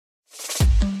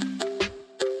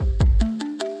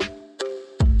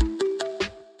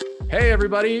Hey,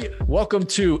 everybody. Welcome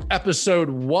to episode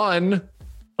 1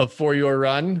 of For Your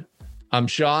Run. I'm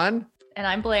Sean. And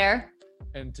I'm Blair.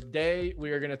 And today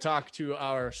we are going to talk to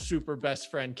our super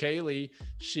best friend, Kaylee.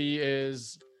 She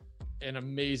is an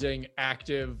amazing,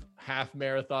 active, half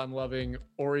marathon loving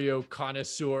Oreo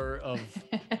connoisseur of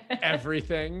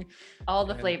everything. All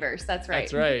the flavors. That's right.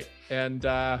 That's right. And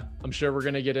I'm sure we're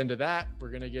going to get into that.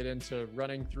 We're going to get into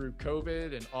running through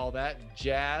COVID and all that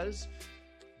jazz.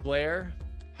 Blair,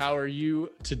 how are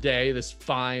you today? This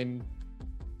fine,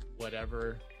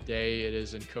 whatever day it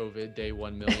is in COVID, day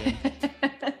 1 million.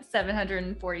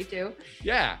 742.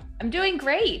 Yeah. I'm doing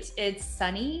great. It's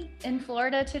sunny in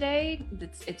Florida today.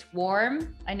 It's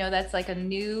warm. I know that's like a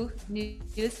news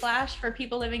flash for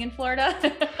people living in Florida,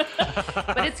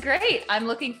 but it's great. I'm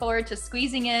looking forward to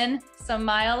squeezing in some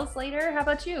miles later. How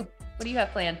about you? What do you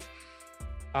have planned?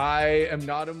 I am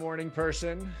not a morning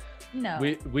person. No.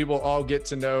 We will all get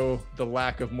to know the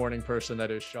lack of morning person that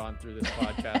is Sean through this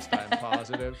podcast. I'm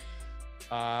positive.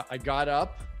 I got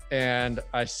up and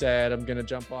I said, I'm going to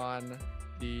jump on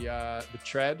the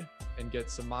tread and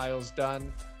get some miles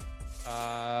done.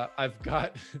 I've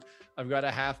got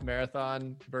a half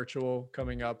marathon virtual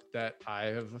coming up that I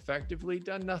have effectively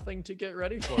done nothing to get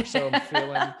ready for. So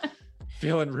I'm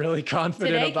feeling really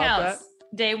confident Today about counts. that.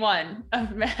 Day 1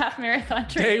 of half marathon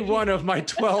training. Day 1 of my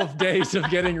 12 days of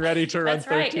getting ready to run 13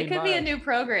 miles. That's right. It could be a new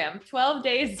program. 12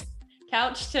 days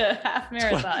couch to half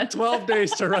marathon. 12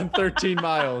 days to run 13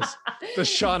 miles. The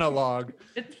Shauna log.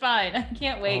 It's fine. I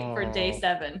can't wait for day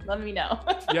 7. Let me know.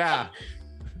 Yeah,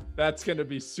 that's going to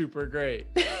be super great.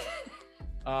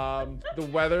 The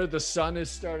weather, the sun is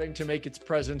starting to make its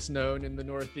presence known in the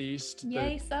Northeast.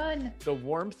 Yay, sun. The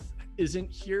warmth isn't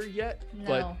here yet,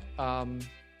 No. but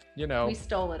you know, we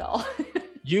stole it all.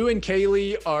 You and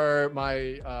Kaylee are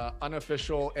my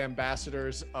unofficial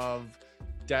ambassadors of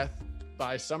death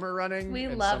by summer running. We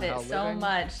love it so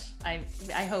much. I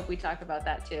hope we talk about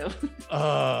that too.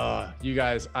 You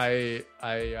guys, I'm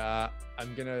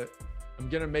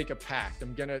gonna make a pact.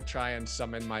 I'm gonna try and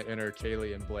summon my inner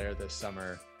Kaylee and Blair this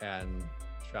summer and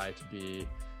try to be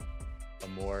a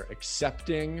more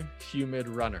accepting, humid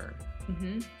runner.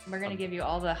 Mm-hmm. We're gonna give you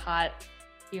all the hot,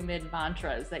 humid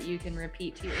mantras that you can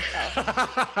repeat to yourself.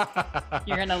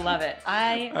 You're gonna love it.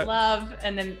 I love,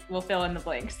 and then we'll fill in the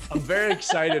blanks. I'm very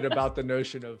excited about the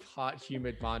notion of hot,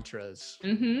 humid mantras.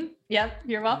 Mm-hmm. Yep,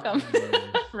 you're welcome.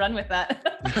 Run with that.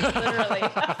 Literally.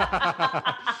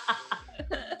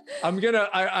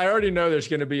 I already know there's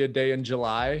gonna be a day in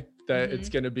July that it's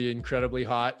gonna be incredibly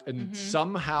hot, and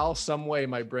somehow, some way,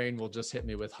 my brain will just hit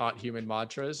me with hot, humid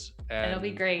mantras, and it'll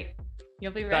be great.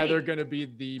 You'll be ready. It's either going to be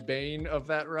the bane of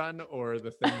that run or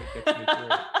the thing that gets me through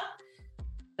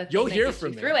it. You'll hear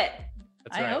from me. Through it.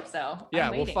 That's I right. hope so. Yeah,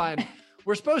 we'll find.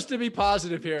 We're supposed to be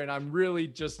positive here, and I'm really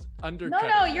just undercutting.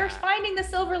 No, you're finding the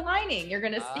silver lining. You're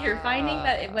finding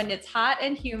that when it's hot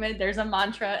and humid, there's a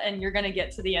mantra, and you're gonna get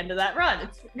to the end of that run.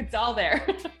 It's all there.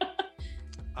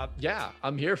 Yeah,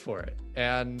 I'm here for it,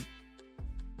 and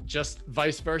just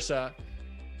vice versa,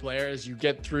 Blair. As you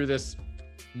get through this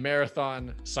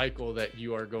marathon cycle that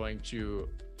you are going to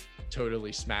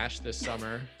totally smash this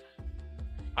summer,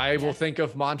 I will think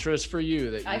of mantras for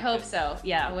you that I hope so.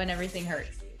 Yeah, when everything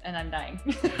hurts and I'm dying.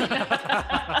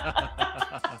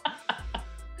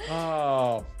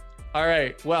 Oh, all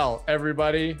right. Well,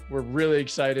 everybody, we're really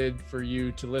excited for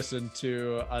you to listen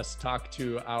to us talk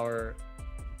to our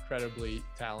incredibly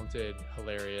talented,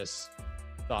 hilarious,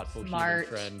 thoughtful, smart,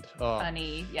 human friend.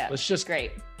 Funny. Yeah. Let's just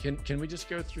great. Can we just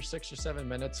go through 6 or 7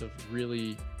 minutes of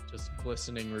really just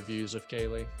glistening reviews of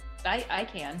Kaylee? I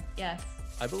can. Yes.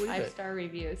 I believe 5-star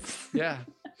reviews. Yeah.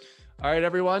 All right,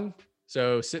 everyone.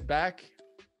 So sit back,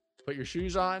 put your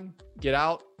shoes on, get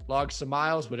out, log some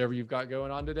miles, whatever you've got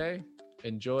going on today.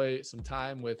 Enjoy some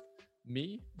time with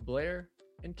me, Blair,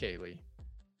 and Kaylee.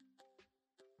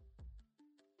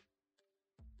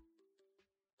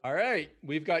 All right,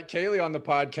 we've got Kaylee on the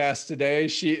podcast today.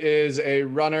 She is a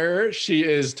runner. She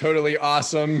is totally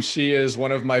awesome. She is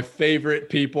one of my favorite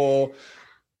people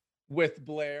with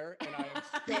Blair, and I am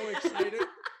so excited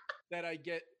that I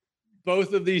get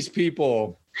both of these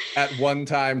people at one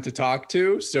time to talk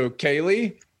to. So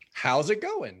Kaylee, how's it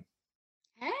going?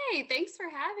 Hey, thanks for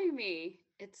having me.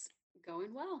 It's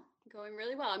going well, going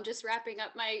really well. I'm just wrapping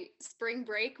up my spring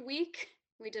break week.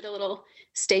 We did a little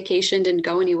staycation, didn't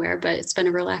go anywhere, but it's been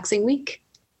a relaxing week.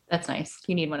 That's nice.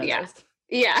 You need one of those.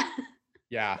 Yeah.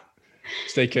 Yeah.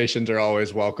 Staycations are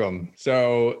always welcome.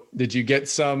 So did you get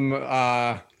some,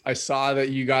 I saw that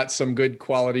you got some good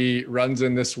quality runs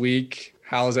in this week.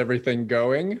 How's everything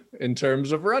going in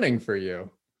terms of running for you?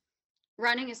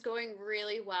 Running is going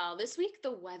really well. This week,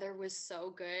 the weather was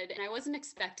so good, and I wasn't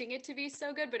expecting it to be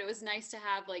so good, but it was nice to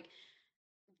have like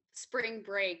spring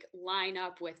break line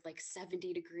up with like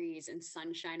 70 degrees and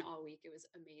sunshine all week. It was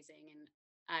amazing. And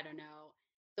I don't know,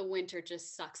 the winter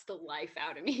just sucks the life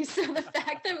out of me. So the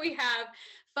fact that we have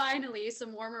finally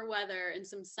some warmer weather and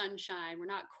some sunshine, we're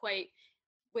not quite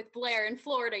with Blair in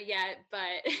Florida yet,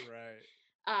 but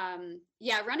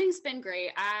yeah, running's been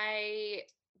great. I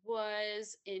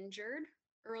was injured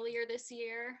earlier this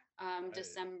year,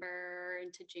 December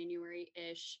into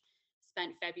January-ish.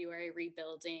 Spent February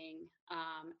rebuilding.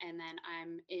 And then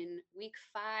I'm in week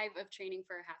 5 of training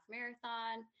for a half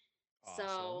marathon.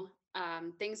 Awesome.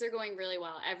 So things are going really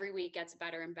well. Every week gets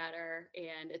better and better.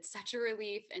 And it's such a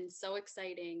relief and so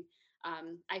exciting.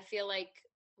 I feel like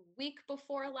week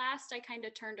before last, I kind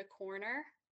of turned a corner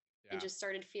and just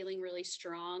started feeling really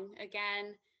strong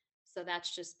again. So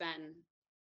that's just been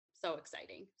so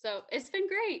exciting. So it's been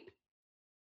great.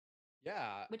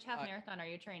 Yeah. Which half marathon are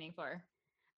you training for?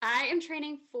 I am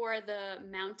training for the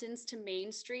Mountains to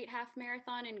Main Street half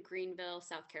marathon in Greenville,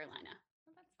 South Carolina.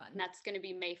 Oh, that's fun. And that's going to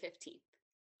be May 15th.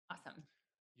 Awesome.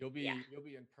 You'll be in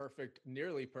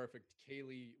nearly perfect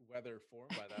Kaylee weather form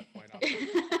by that point.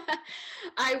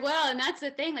 I will. And that's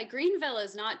the thing. Like Greenville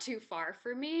is not too far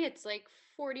for me. It's like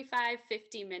 45,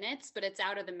 50 minutes, but it's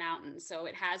out of the mountains. So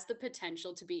it has the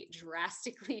potential to be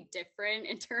drastically different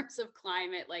in terms of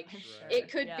climate. Like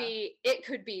it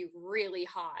could be really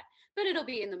hot, but it'll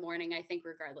be in the morning. I think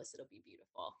regardless, it'll be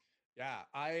beautiful. Yeah.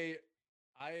 I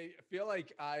feel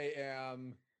like I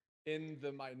am in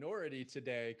the minority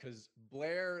today because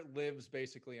Blair lives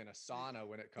basically in a sauna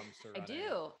when it comes to running. I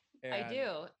do. And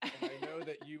I know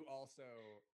that you also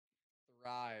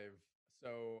thrive.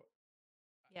 So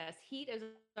yes, heat is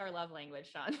our love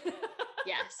language, Sean.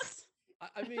 Yes.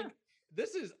 I mean,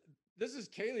 this is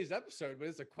Kaylee's episode, but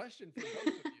it's a question for both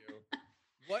of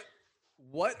you.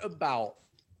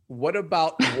 What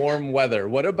about warm weather?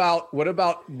 What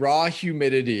about raw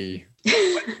humidity?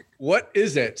 What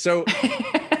is it? So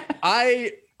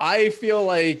I feel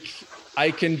like I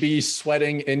can be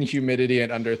sweating in humidity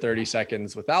in under 30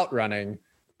 seconds without running.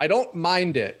 I don't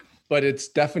mind it, but it's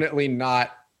definitely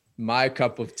not my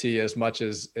cup of tea as much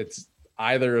as it's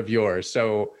either of yours.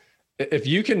 So if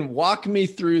you can walk me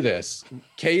through this,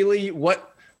 Kaylee,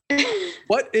 what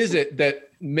is it that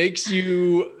makes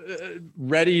you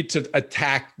ready to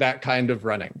attack that kind of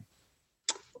running?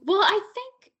 Well, I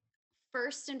think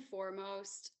first and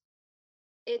foremost,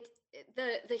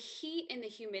 the heat and the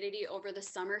humidity over the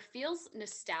summer feels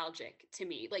nostalgic to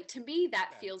me. Like to me,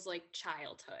 that feels like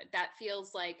childhood. That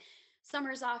feels like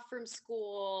summers off from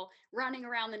school, running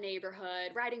around the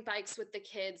neighborhood, riding bikes with the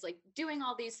kids, like doing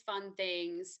all these fun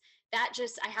things.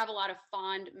 I have a lot of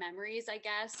fond memories, I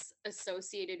guess,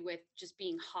 associated with just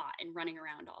being hot and running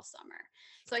around all summer.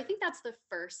 So I think that's the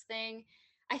first thing.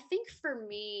 I think for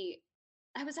me,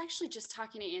 I was actually just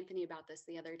talking to Anthony about this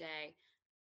the other day.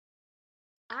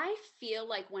 I feel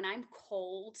like when I'm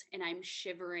cold and I'm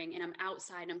shivering and I'm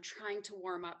outside and I'm trying to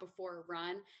warm up before a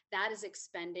run, that is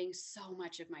expending so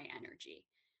much of my energy.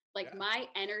 Like my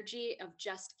energy of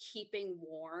just keeping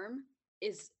warm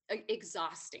is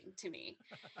exhausting to me.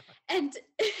 and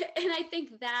I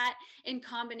think that in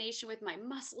combination with my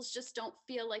muscles just don't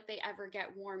feel like they ever get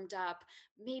warmed up.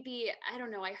 Maybe, I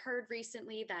don't know, I heard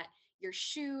recently that your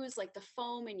shoes, like the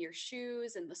foam in your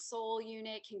shoes and the sole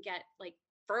unit can get like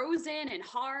frozen and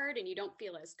hard and you don't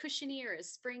feel as cushiony or as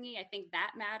springy. I think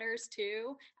that matters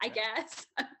too, I guess.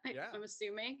 I'm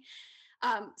assuming.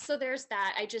 So there's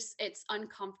that. It's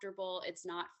uncomfortable. It's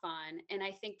not fun. And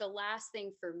I think the last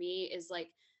thing for me is like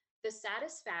the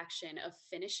satisfaction of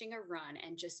finishing a run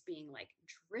and just being like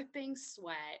dripping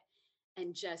sweat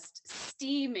and just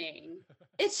steaming.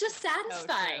 It's just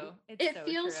satisfying. It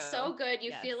feels so good.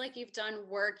 You feel like you've done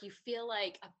work. You feel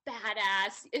like a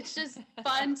badass. It's just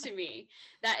fun to me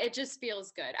that it just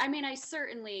feels good. I mean, I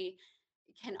certainly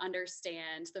can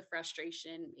understand the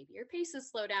frustration. Maybe your pace is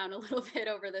slowed down a little bit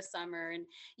over the summer and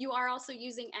you are also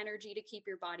using energy to keep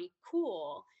your body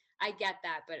cool. I get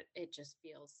that, but it just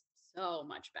feels so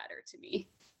much better to me.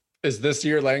 Is this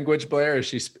your language, Blair? Is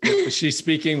she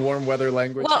speaking warm weather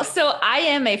language? Well, so I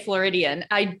am a Floridian.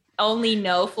 I only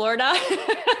know Florida.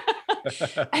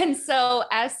 And so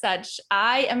as such,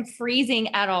 I am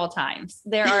freezing at all times.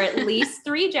 There are at least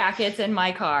 3 jackets in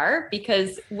my car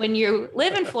because when you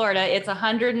live in Florida, it's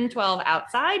 112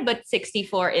 outside, but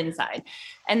 64 inside.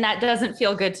 And that doesn't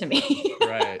feel good to me.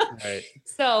 Right.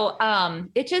 So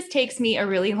it just takes me a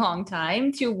really long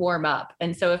time to warm up.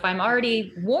 And so if I'm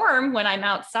already warm when I'm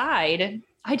outside,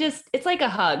 it's like a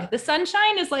hug. The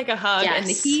sunshine is like a hug and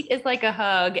the heat is like a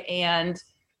hug. And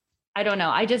I don't know.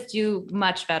 I just do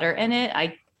much better in it.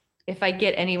 If I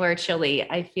get anywhere chilly,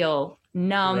 I feel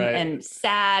numb Right. and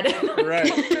sad. Right.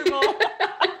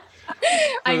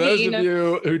 For those of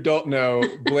you who don't know,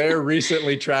 Blair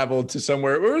recently traveled to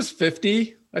somewhere where it was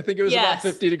 50. I think it was about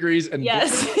 50 degrees. And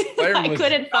Blair I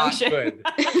couldn't function. Good.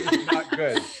 It was not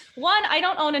good. One, I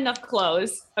don't own enough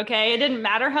clothes. Okay. It didn't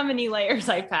matter how many layers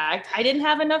I packed. I didn't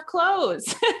have enough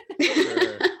clothes.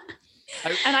 Sure.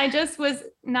 And I just was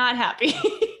not happy.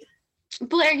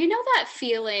 Blair, you know that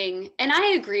feeling, and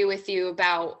I agree with you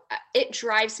about it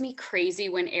drives me crazy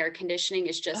when air conditioning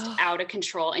is just out of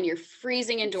control and you're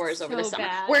freezing indoors over the summer.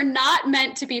 Bad. We're not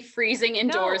meant to be freezing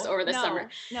indoors over the summer.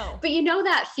 No. But you know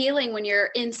that feeling when you're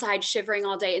inside shivering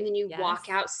all day and then you walk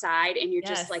outside and you're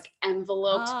just like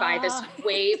enveloped by this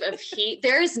wave of heat.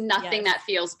 There is nothing that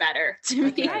feels better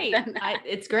to me than that.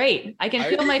 It's great. I can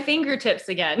feel my fingertips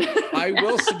again. I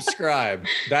will subscribe.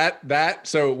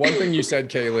 So one thing you said,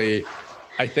 Kaylee,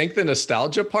 I think the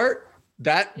nostalgia part,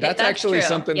 that's actually true.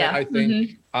 Something that I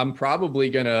think I'm probably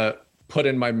going to put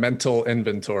in my mental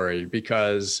inventory,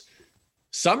 because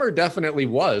summer definitely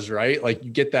was, right? Like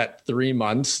you get that 3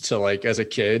 months to like, as a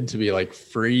kid, to be like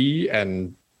free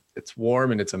and it's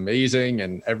warm and it's amazing.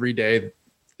 And every day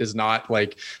is not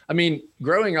like, I mean,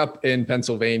 growing up in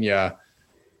Pennsylvania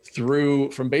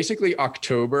from basically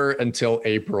October until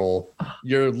April,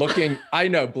 you're looking, I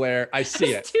know, Blair, I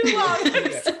see it. Too long.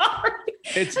 Sorry.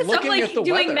 It's looking like at the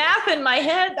doing weather. Math in my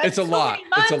head. That's it's a lot.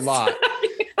 It's a lot.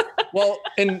 Well,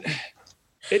 and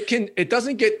it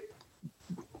doesn't get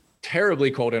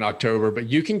terribly cold in October, but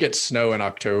you can get snow in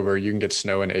October. You can get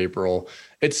snow in April.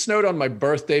 It snowed on my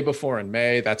birthday before in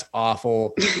May. That's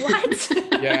awful. What?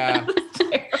 Yeah.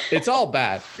 It's all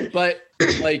bad. But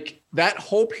like that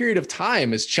whole period of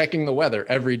time is checking the weather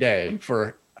every day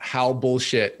for how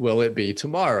bullshit will it be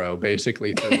tomorrow,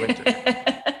 basically through winter.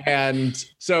 And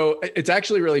so it's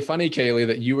actually really funny, Kaylee,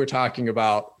 that you were talking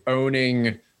about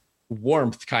owning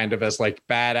warmth kind of as like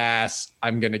badass,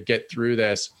 I'm going to get through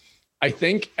this. I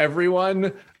think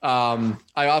everyone, I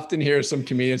often hear some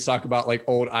comedians talk about like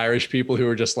old Irish people who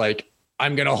are just like,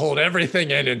 I'm going to hold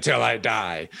everything in until I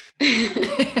die.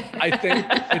 I think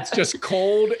it's just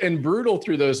cold and brutal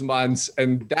through those months.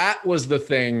 And that was the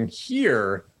thing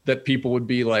here that people would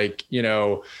be like, you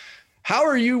know, how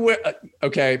are you?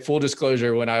 Okay, full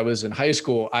disclosure, when I was in high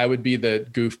school, I would be the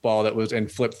goofball that was in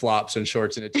flip-flops and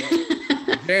shorts in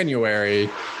January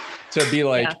to be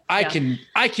like, I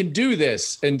can do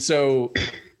this. And so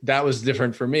that was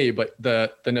different for me. But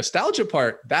the nostalgia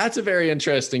part, that's a very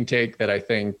interesting take that I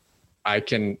think I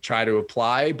can try to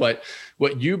apply. But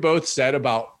what you both said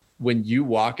about when you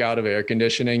walk out of air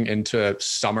conditioning into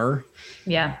summer,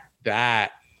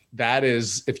 that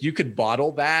is, if you could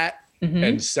bottle that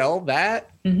and sell that,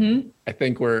 I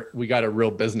think we got a real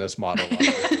business model.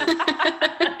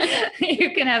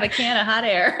 You can have a can of hot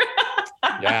air.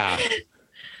 Yeah.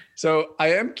 So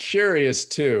I am curious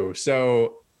too.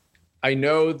 So I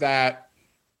know that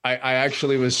I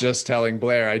actually was just telling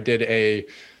Blair, I did a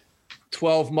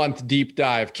 12-month deep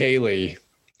dive, Kaylee,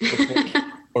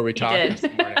 before we talked this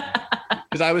morning.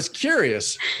 Because I was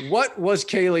curious, what was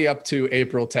Kaylee up to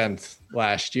April 10th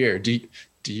last year? Do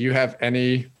you have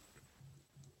any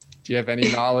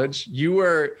knowledge? You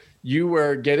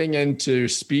were getting into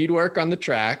speed work on the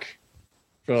track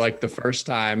for like the first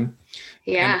time.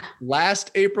 Yeah. And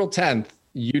last April 10th,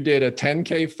 you did a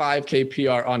 10K,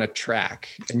 5K PR on a track,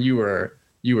 and you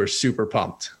were super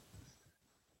pumped.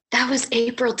 That was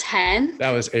April 10th?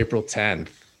 That was April 10th.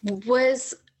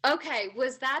 Was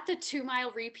that the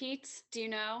 2-mile repeats? Do you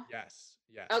know? Yes.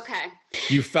 Okay.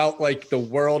 You felt like the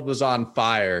world was on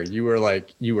fire. You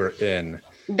were in.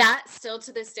 That still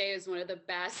to this day is one of the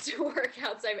best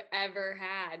workouts I've ever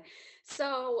had.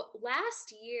 So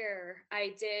last year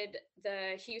I did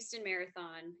the Houston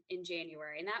Marathon in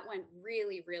January, and that went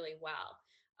really, really well.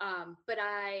 But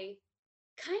I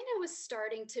kind of was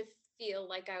starting to feel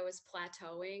like I was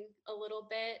plateauing a little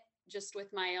bit just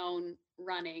with my own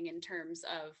running in terms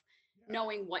of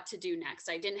knowing what to do next.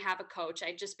 I didn't have a coach.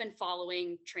 I'd just been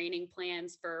following training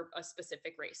plans for a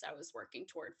specific race I was working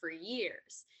toward for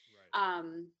years. Right.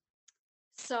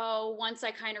 So once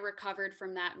I kind of recovered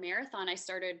from that marathon, I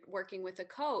started working with a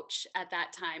coach at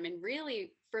that time, and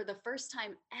really for the first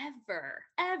time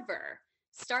ever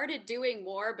started doing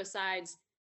more besides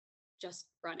just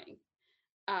running.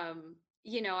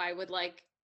 I would like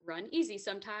run easy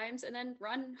sometimes and then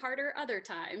run harder other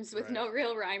times with no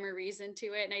real rhyme or reason to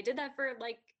it. And I did that for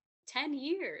like 10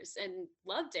 years and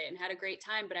loved it and had a great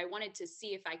time, but I wanted to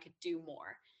see if I could do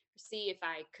more, see if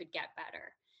I could get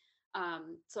better.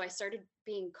 So I started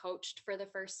being coached for the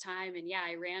first time, and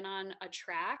I ran on a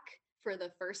track for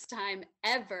the first time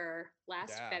ever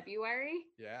last February.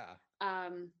 Yeah.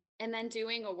 And then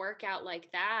doing a workout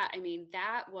like that, I mean,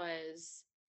 that was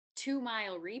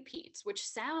 2-mile repeats, which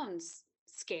sounds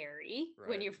scary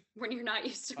when you're not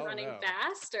used to running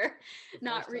fast or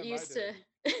not used to.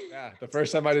 Yeah, the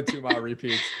first time I did 2-mile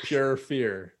repeats, pure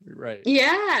fear. Right.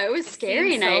 Yeah, it was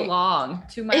scary. And so long.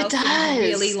 2 miles seems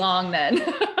really long then.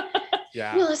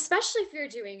 Yeah. Well, especially if you're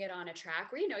doing it on a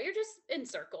track where, you're just in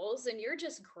circles and you're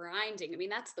just grinding. I mean,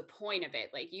 that's the point of it.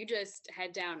 Like, you just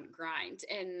head down, grind.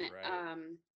 And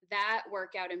that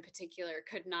workout in particular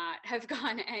could not have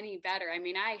gone any better. I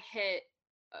mean, I hit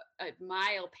a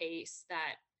mile pace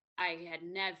that I had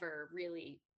never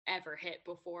really ever hit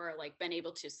before, like been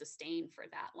able to sustain for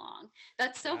that long.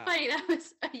 That's so funny. That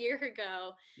was a year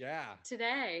ago. Yeah.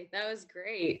 Today. That was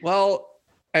great. Well,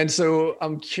 and so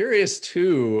I'm curious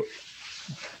too,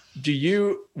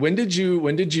 when did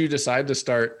you decide to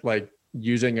start like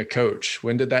using a coach?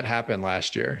 When did that happen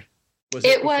last year? Was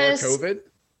it before COVID?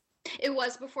 It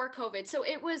was before COVID. So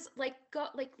it was like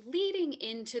leading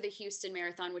into the Houston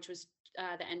Marathon, which was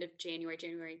the end of January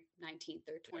 19th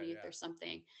or 20th or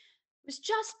something. It was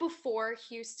just before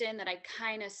Houston that I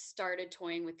kind of started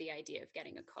toying with the idea of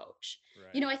getting a coach.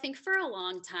 Right. I think for a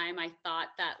long time, I thought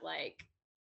that like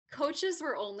coaches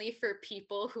were only for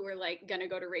people who were like going to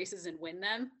go to races and win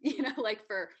them, like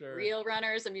for real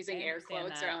runners. I'm using air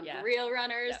quotes around real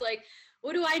runners. Yeah. Like,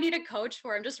 what do I need a coach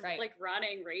for? I'm just like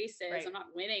running races. Right. I'm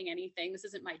not winning anything. This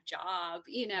isn't my job,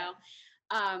 Yeah.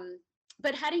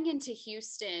 But heading into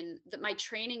Houston, my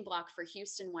training block for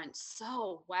Houston went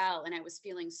so well, and I was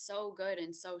feeling so good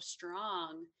and so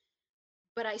strong.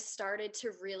 But I started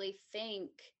to really think,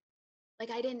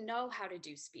 like, I didn't know how to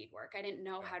do speed work. I didn't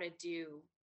know how to do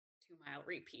 2-mile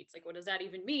repeats. Like, what does that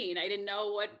even mean? I didn't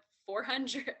know what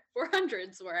 400s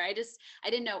were. I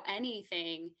didn't know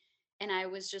anything. And I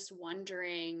was just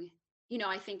wondering,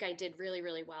 I think I did really,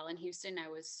 really well in Houston. I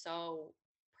was so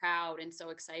proud and so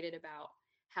excited about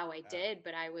how I did,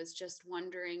 but I was just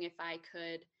wondering if I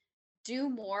could do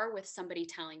more with somebody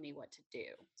telling me what to do,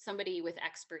 somebody with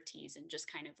expertise and just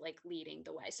kind of like leading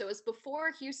the way. So it was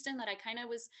before Houston that I kind of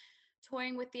was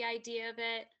toying with the idea of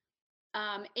it.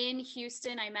 In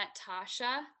Houston, I met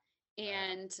Tasha,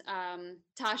 and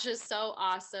Tasha's so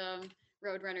awesome.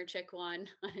 Roadrunner Chick 1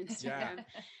 on Instagram. Yeah.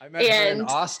 I met her in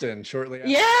Austin shortly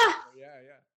after.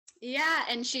 Yeah,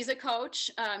 and she's a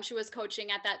coach. She was coaching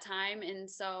at that time, and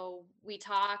so we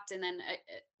talked. And then,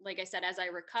 like I said, as I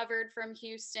recovered from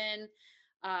Houston,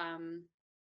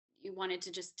 you wanted to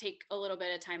just take a little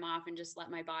bit of time off and just let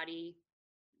my body,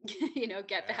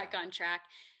 get back on track.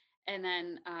 And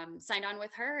then signed on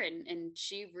with her, and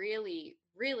she really,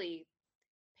 really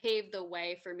paved the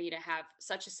way for me to have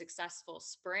such a successful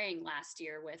spring last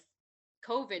year with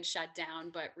COVID shut down,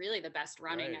 but really the best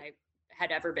running I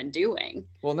had ever been doing.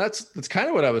 Well, and that's kind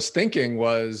of what I was thinking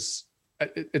was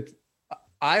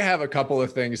I have a couple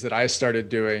of things that I started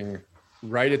doing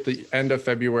right at the end of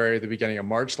February, the beginning of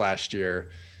March last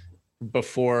year.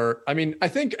 I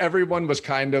think everyone was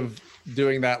kind of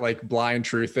doing that like blind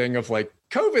true thing of like,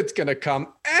 COVID's going to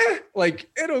come,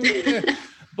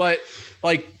 but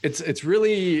like, it's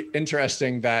really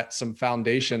interesting that some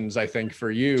foundations, I think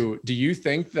for you, do you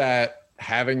think that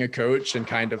having a coach and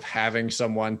kind of having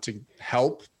someone to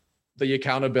help the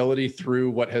accountability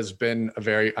through what has been a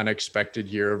very unexpected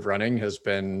year of running has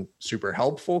been super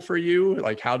helpful for you?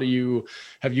 Like, have you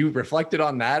reflected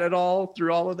on that at all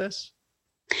through all of this?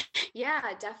 Yeah,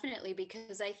 definitely.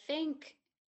 Because I think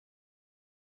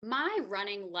my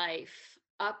running life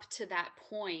up to that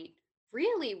point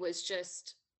really was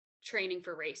just training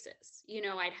for races.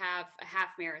 I'd have a half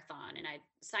marathon and I'd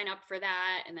sign up for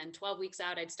that. And then 12 weeks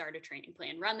out, I'd start a training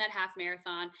plan, run that half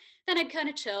marathon. Then I'd kind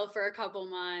of chill for a couple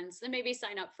months, then maybe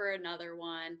sign up for another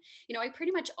one. I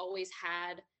pretty much always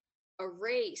had a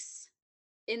race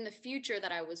in the future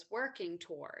that I was working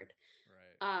toward.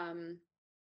 Right.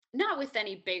 Not with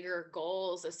any bigger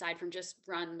goals aside from just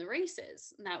run the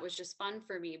races. And that was just fun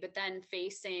for me. But then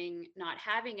facing not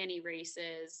having any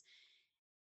races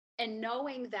and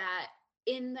knowing that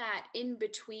in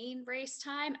between race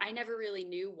time, I never really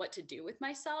knew what to do with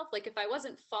myself. Like if I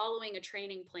wasn't following a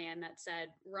training plan that said,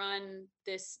 run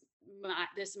this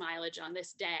mileage on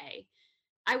this day,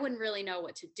 I wouldn't really know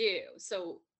what to do.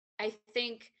 So I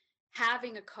think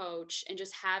having a coach and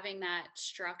just having that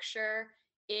structure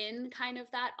in kind of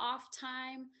that off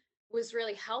time was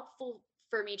really helpful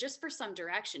for me, just for some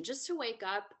direction, just to wake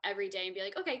up every day and be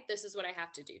like, okay, this is what I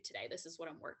have to do today. This is what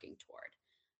I'm working toward.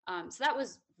 So that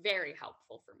was very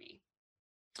helpful for me.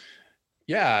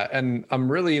 Yeah. And I'm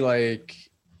really like,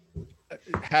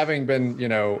 having been,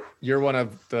 you're one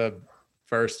of the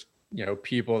first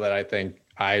people that I think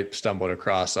I stumbled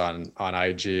across on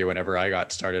IG whenever I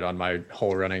got started on my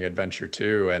whole running adventure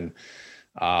too. And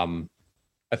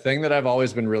a thing that I've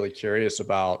always been really curious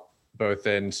about, both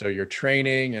in your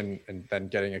training and then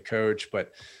getting a coach,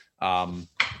 but the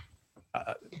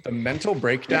mental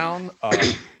breakdown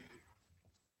of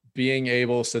being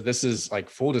able, so this is like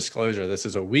full disclosure, this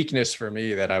is a weakness for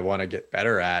me that I want to get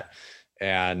better at.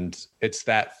 And it's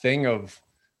that thing of,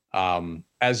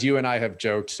 as you and I have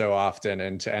joked so often,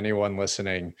 and to anyone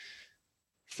listening,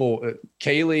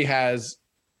 Kaylee has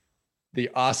the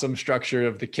awesome structure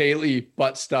of the Kaylee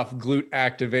butt stuff glute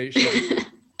activation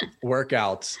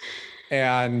workouts,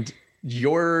 and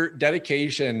your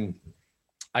dedication,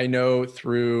 I know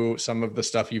through some of the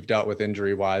stuff you've dealt with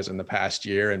injury wise in the past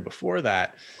year and before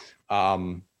that,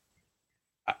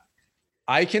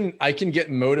 I can get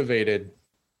motivated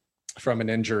from an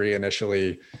injury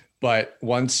initially, but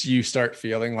once you start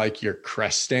feeling like you're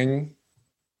cresting,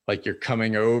 like you're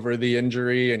coming over the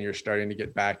injury and you're starting to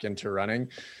get back into running,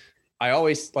 I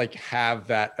always like have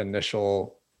that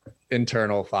initial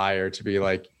internal fire to be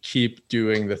like, keep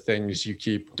doing the things you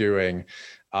keep doing.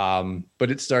 But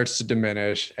it starts to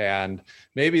diminish, and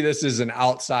maybe this is an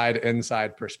outside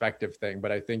inside perspective thing,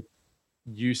 but I think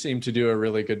you seem to do a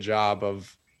really good job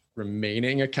of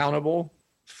remaining accountable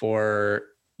for,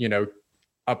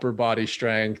 upper body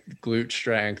strength, glute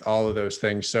strength, all of those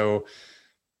things. So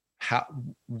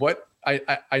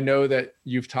I know that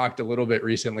you've talked a little bit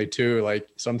recently too, like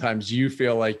sometimes you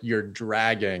feel like you're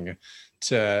dragging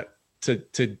to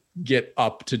get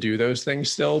up to do those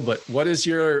things still, but what is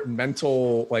your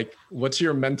mental, what's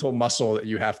your mental muscle that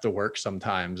you have to work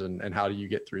sometimes, and how do you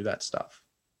get through that stuff?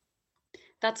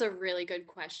 That's a really good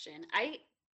question.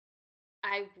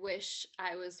 I wish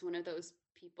I was one of those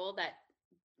people that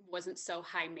wasn't so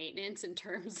high maintenance in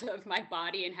terms of my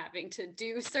body and having to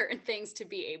do certain things to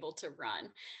be able to run.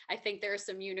 I think there are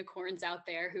some unicorns out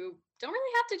there who don't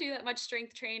really have to do that much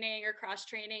strength training or cross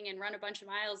training and run a bunch of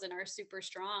miles and are super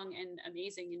strong and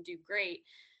amazing and do great.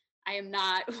 I am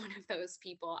not one of those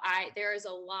people. There is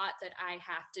a lot that I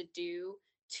have to do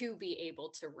to be able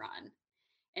to run.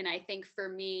 And I think for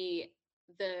me,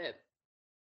 the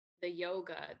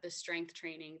yoga, the strength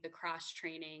training, the cross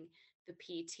training, the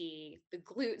PT, the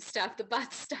glute stuff, the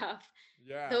butt stuff,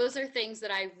 those are things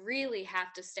that I really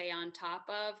have to stay on top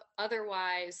of.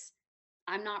 Otherwise,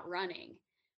 I'm not running.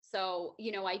 So,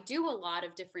 I do a lot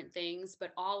of different things,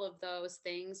 but all of those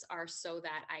things are so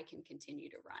that I can continue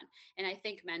to run. And I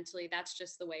think mentally, that's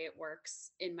just the way it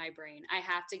works in my brain. I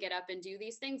have to get up and do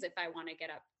these things if I want to get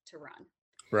up to run.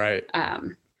 Right.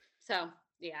 So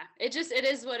yeah, it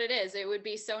is what it is. It would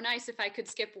be so nice if I could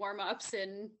skip warm-ups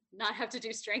and not have to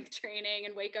do strength training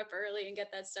and wake up early and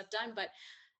get that stuff done. But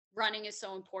running is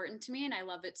so important to me and I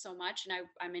love it so much. And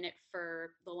I'm in it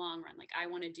for the long run. Like I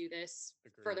want to do this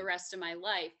for the rest of my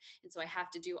life. And so I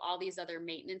have to do all these other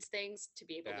maintenance things to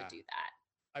be able to do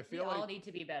that. I feel we like all need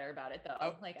to be better about it though. I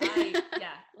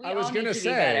was going to say,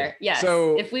 better. Yes.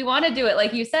 So if we want to do it,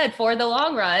 like you said, for the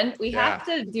long run, we have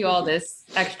to do all this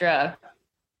extra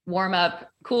warm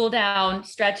up, cool down,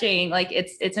 stretching. Like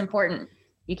it's important.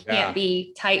 You can't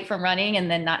be tight from running and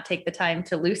then not take the time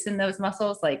to loosen those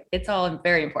muscles. Like it's all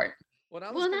very important.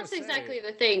 Well, and that's exactly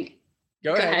the thing.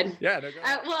 Go ahead. Yeah. No, go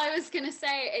ahead. Well, I was going to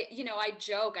say, I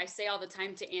joke, I say all the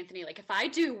time to Anthony, like if I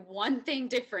do one thing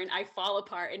different, I fall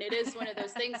apart. And it is one of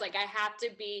those things, like I have to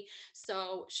be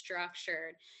so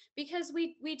structured because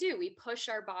we push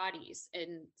our bodies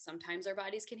and sometimes our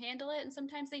bodies can handle it and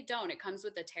sometimes they don't. It comes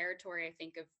with the territory, I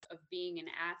think, of being an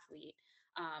athlete.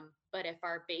 But if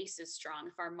our base is strong,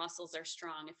 if our muscles are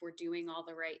strong, if we're doing all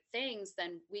the right things,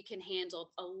 then we can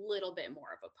handle a little bit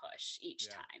more of a push each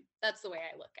time. That's the way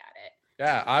I look at it.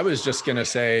 Yeah. I was just going to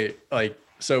say,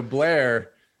 so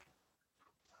Blair,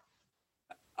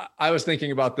 I was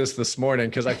thinking about this morning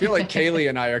because I feel like Kaylee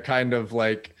and I are kind of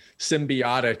like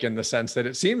symbiotic in the sense that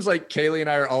it seems like Kaylee and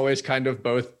I are always kind of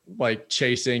both like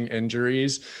chasing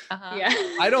injuries. Uh-huh.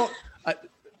 Yeah.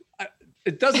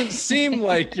 It doesn't seem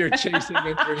like you're chasing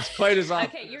injuries quite as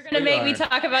often. Okay, you're going to make me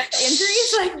talk about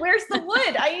injuries? Like, where's the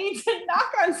wood? I need to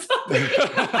knock on something.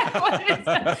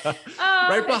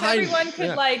 Right behind. Everyone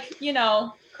could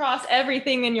cross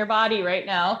everything in your body right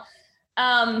now.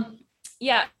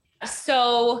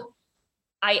 So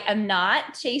I am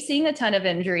not chasing a ton of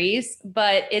injuries,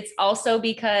 but it's also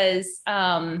because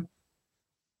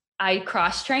I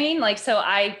cross train. It's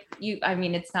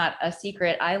not a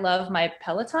secret. I love my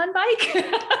Peloton bike.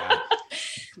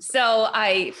 So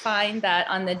I find that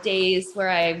on the days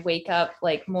where I wake up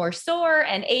like more sore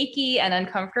and achy and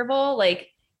uncomfortable, like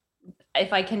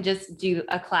if I can just do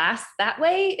a class that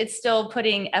way, it's still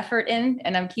putting effort in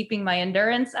and I'm keeping my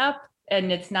endurance up,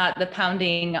 and it's not the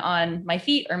pounding on my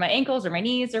feet or my ankles or my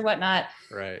knees or whatnot.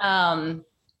 Right.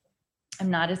 I'm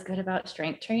not as good about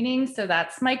strength training. So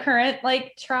that's my current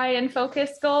like try and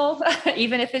focus goal,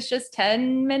 even if it's just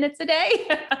 10 minutes a day.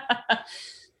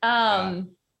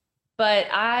 But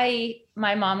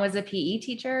my mom was a PE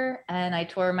teacher and I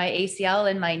tore my ACL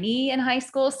in my knee in high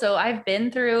school. So I've been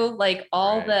through like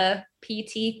all the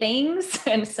PT things.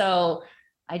 And so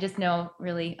I just know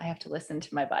really I have to listen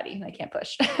to my body. I can't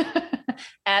push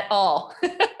at all.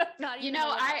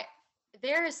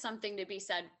 There is something to be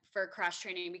said for cross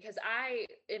training, because I,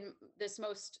 in this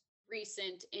most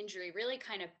recent injury, really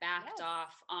kind of backed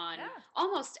off on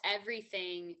almost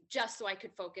everything just so I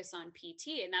could focus on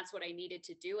PT. And that's what I needed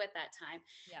to do at that time.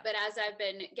 Yeah. But as I've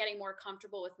been getting more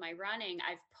comfortable with my running,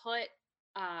 I've put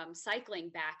cycling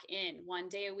back in 1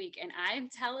 day a week. And I'm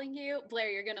telling you,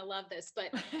 Blair, you're going to love this,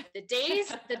 but the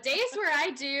days where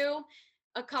I do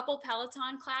a couple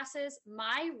Peloton classes,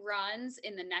 my runs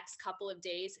in the next couple of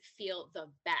days feel the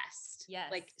best.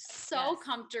 Yes. Like so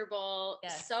comfortable,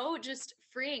 so just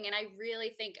freeing. And I really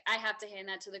think I have to hand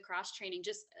that to the cross training.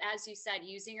 Just as you said,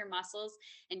 using your muscles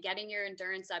and getting your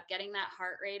endurance up, getting that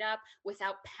heart rate up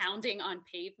without pounding on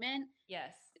pavement.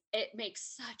 Yes. It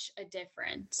makes such a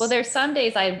difference. Well, there's some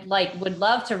days I would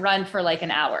love to run for like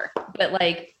an hour, but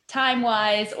like time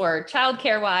wise or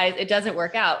childcare wise, it doesn't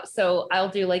work out. So I'll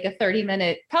do like a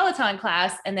 30-minute Peloton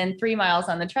class and then 3 miles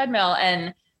on the treadmill.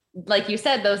 And like you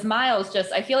said, those miles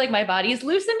I feel like my body's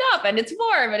loosened up and it's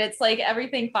warm and it's like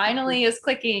everything finally is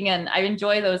clicking. And I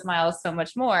enjoy those miles so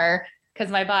much more because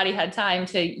my body had time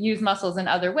to use muscles in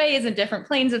other ways and different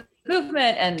planes of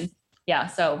movement. And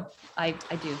so I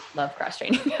do love cross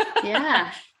training.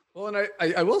 Yeah. Well, and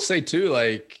I will say too,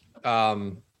 like,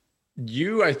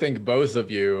 I think both of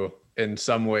you in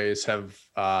some ways have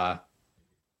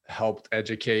helped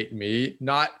educate me.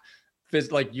 Not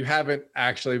like you haven't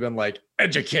actually been like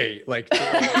educate, like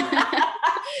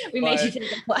we made you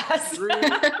take a class.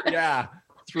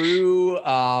 through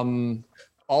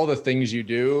all the things you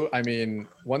do. I mean,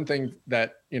 one thing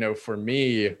that, for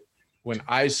me, when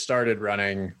I started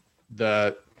running,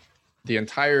 the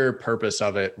entire purpose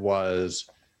of it was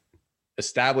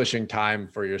establishing time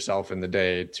for yourself in the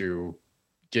day to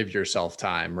give yourself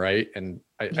time. Right. And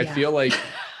I feel like,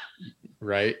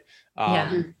 right.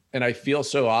 And I feel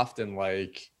so often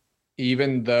like,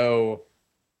 even though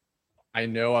I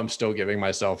know I'm still giving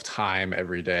myself time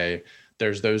every day,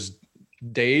 there's those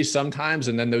days sometimes,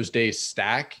 and then those days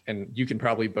stack, and you can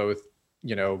probably both,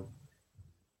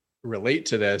 relate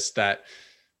to this, that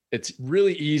it's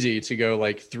really easy to go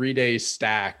like 3 days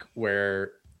stack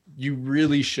where you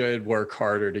really should work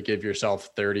harder to give yourself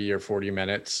 30 or 40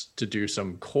 minutes to do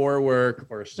some core work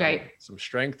or some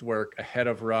strength work ahead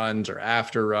of runs or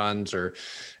after runs or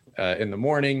in the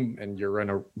morning, and you're going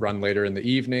to run later in the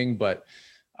evening. But,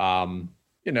 and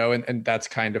that's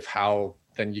kind of how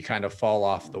then you kind of fall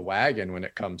off the wagon when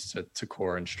it comes to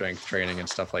core and strength training and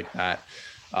stuff like that.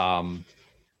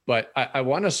 But I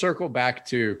want to circle back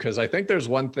to, because I think there's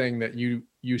one thing that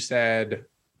you said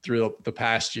through the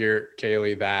past year,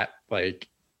 Kaylee, that like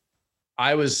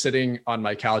I was sitting on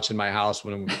my couch in my house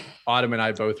when Autumn and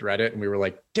I both read it, and we were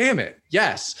like, damn it,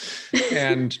 yes.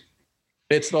 And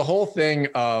it's the whole thing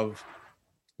of,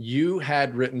 you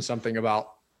had written something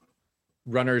about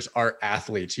runners are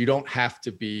athletes. You don't have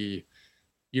to be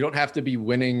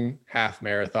winning half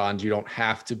marathons. You don't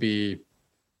have to be,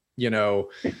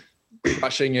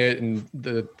 crushing it. And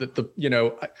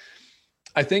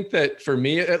I think that for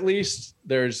me, at least,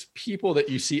 there's people that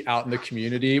you see out in the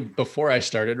community. Before I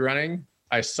started running,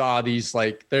 I saw these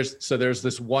there's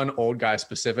this one old guy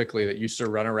specifically that used to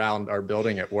run around our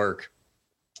building at work.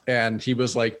 And he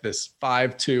was like this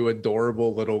 5'2"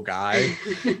 adorable little guy.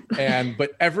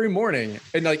 But every morning,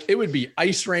 and like it would be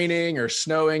ice raining or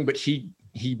snowing, but he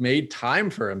made time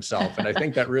for himself. And I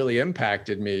think that really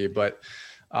impacted me. But,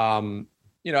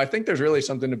 I think there's really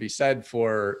something to be said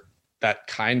for that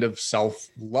kind of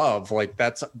self-love. Like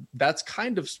that's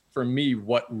kind of, for me,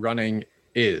 what running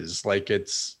is. Like,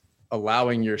 it's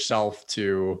allowing yourself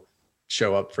to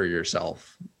show up for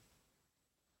yourself.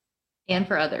 And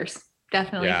for others.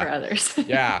 Definitely for others.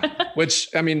 Which,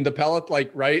 I mean, the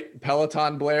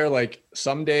Peloton, Blair, like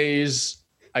some days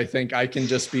I think I can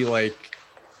just be like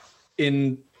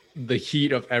in the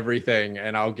heat of everything,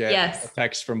 and I'll get a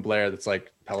text from Blair that's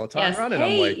like, Peloton run, and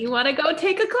I'm like, you want to go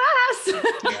take a class?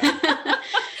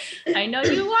 I know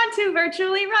you want to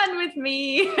virtually run with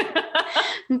me.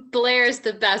 Blair's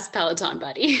the best Peloton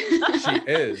buddy. She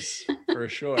is, for for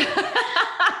sure.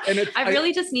 And I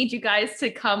really just need you guys to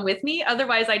come with me.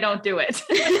 Otherwise, I don't do it.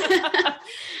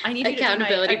 I need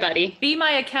accountability buddy. Be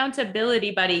my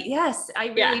accountability buddy. Yes, I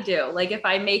really do. Like if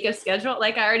I make a schedule,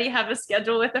 like I already have a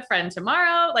schedule with a friend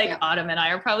tomorrow, like Autumn and I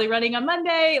are probably running on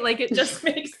Monday. Like it just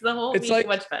makes the whole week like,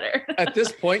 much better. At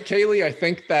this point, Kaylee, I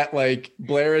think that like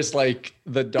Blair is like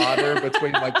the daughter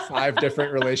between like 5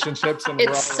 different relationships. And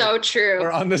it's so true.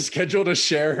 We're on the schedule to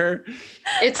share her.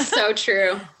 It's so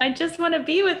true. I just want to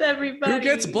be with everybody. Who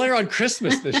gets Blair on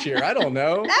Christmas this year? I don't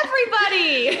know.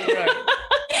 Everybody. Right.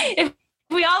 If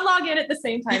we all log in at the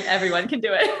same time, everyone can do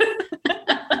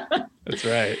it. That's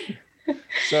right.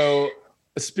 So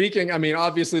speaking, I mean,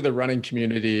 obviously the running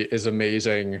community is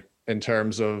amazing in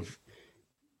terms of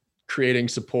creating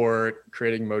support,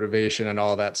 creating motivation and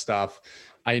all that stuff.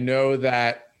 I know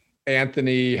that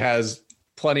Anthony has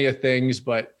plenty of things,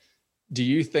 but do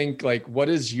you think like, what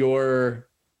is your,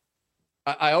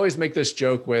 I always make this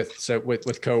joke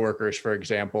with coworkers, for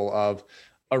example, of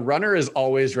a runner is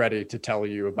always ready to tell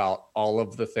you about all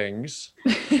of the things.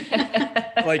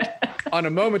 Like on a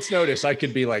moment's notice, I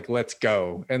could be like, let's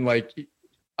go. And like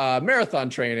marathon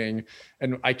training.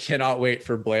 And I cannot wait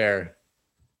for Blair.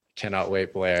 Cannot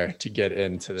wait, Blair, to get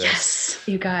into this. Yes.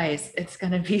 You guys, it's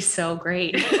going to be so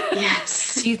great.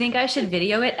 Yes. Do you think I should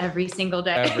video it every single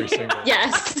day? Every single day.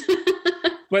 Yes.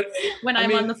 But when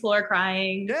I'm on the floor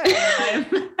crying, yeah.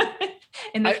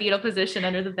 in the fetal position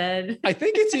under the bed. I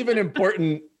think it's even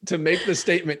important to make the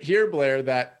statement here, Blair,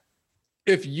 that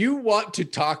if you want to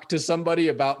talk to somebody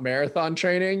about marathon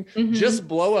training, just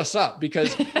blow us up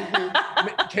because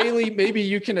Kaylee, maybe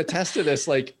you can attest to this.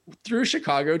 Like through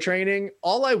Chicago training,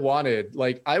 all I wanted,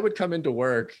 like I would come into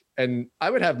work and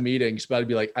I would have meetings, but I'd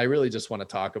be like, I really just want to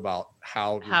talk about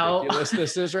how ridiculous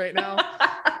this is right now.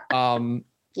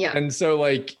 Yeah. And so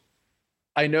like,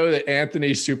 I know that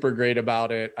Anthony's super great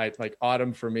about it. I like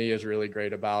Autumn for me is really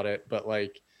great about it, but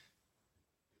like,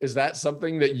 is that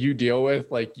something that you deal with?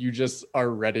 Like you just are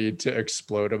ready to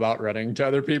explode about running to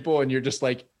other people and you're just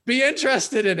like, be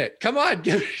interested in it. Come on,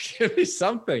 give me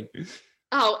something.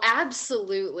 Oh,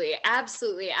 absolutely.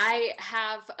 Absolutely. I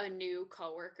have a new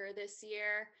coworker this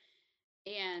year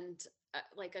and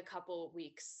like a couple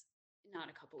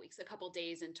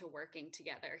days into working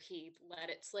together, he let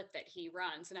it slip that he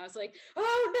runs. And I was like,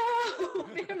 oh no.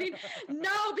 I mean,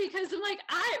 no, because I'm like,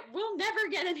 I will never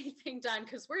get anything done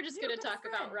because we're just going to talk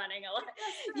about running a lot.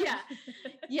 Yeah.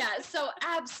 Yeah. So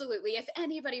absolutely. If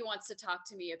anybody wants to talk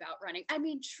to me about running, I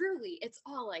mean, truly, it's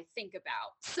all I think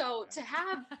about. So to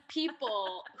have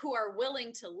people who are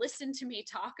willing to listen to me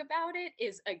talk about it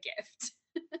is a gift.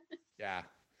 Yeah.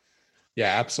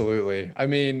 Yeah, absolutely. I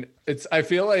mean, I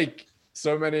feel like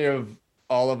so many of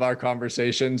all of our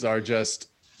conversations are just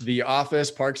The Office,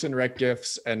 Parks and Rec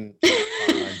gifts, and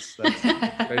comments.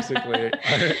 That's basically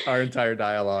our entire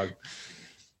dialogue.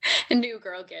 And new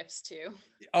girl gifts too.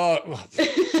 Oh,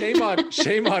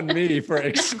 shame on me for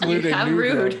excluding new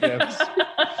girl gifts.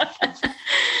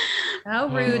 How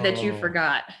rude that you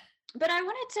forgot. But I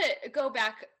wanted to go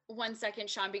back 1 second,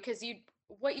 Sean, because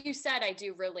what you said, I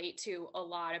do relate to a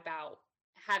lot about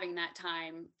having that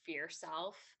time for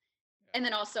yourself. And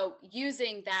then also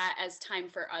using that as time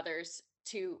for others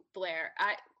to Blair.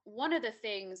 One of the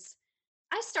things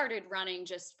I started running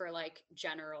just for like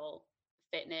general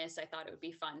fitness. I thought it would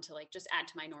be fun to like just add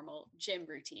to my normal gym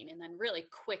routine and then really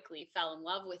quickly fell in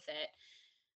love with it.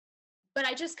 But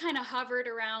I just kind of hovered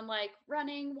around like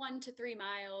running 1 to 3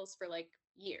 miles for like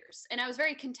years. And I was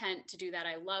very content to do that.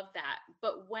 I love that.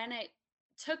 But when it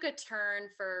took a turn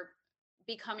for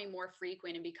becoming more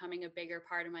frequent and becoming a bigger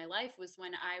part of my life was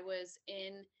when I was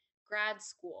in grad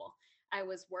school. I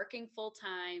was working full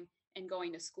time and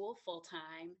going to school full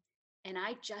time. And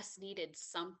I just needed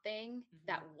something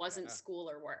that wasn't school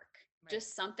or work,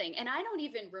 just something. And I don't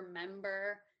even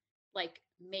remember like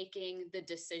making the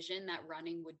decision that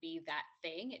running would be that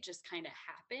thing. It just kind of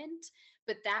happened.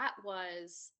 But that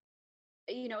was,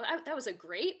 that was a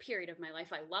great period of my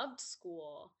life. I loved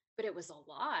school. But it was a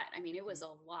lot. I mean, it was a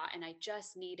lot. And I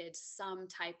just needed some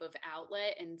type of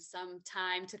outlet and some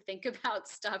time to think about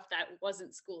stuff that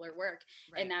wasn't school or work.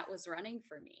 Right. And that was running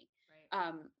for me. Right.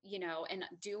 And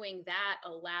doing that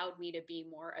allowed me to be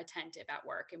more attentive at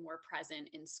work and more present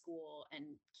in school and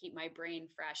keep my brain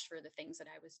fresh for the things that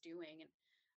I was doing.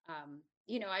 And,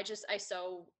 I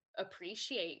so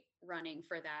appreciate running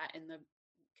for that and the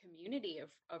community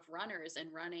of runners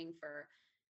and running for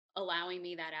allowing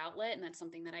me that outlet. And that's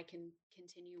something that I can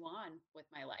continue on with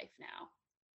my life now.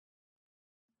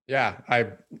 Yeah,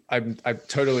 I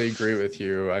totally agree with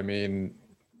you. I mean,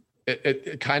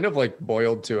 it kind of like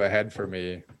boiled to a head for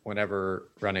me whenever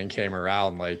running came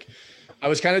around. Like I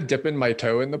was kind of dipping my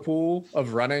toe in the pool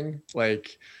of running.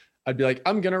 Like I'd be like,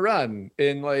 I'm going to run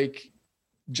in like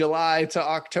July to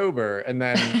October. And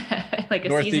then like a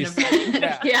Northeast, season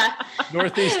of Yeah.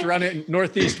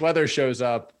 Northeast weather shows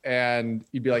up and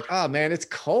you'd be like, oh man, it's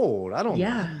cold. I mean,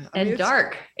 and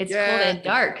dark. It's cold and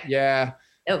dark. Yeah.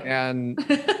 Oh. And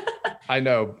I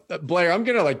know, Blair, I'm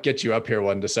going to like get you up here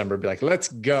one December, be like, let's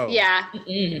go. Yeah.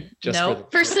 Just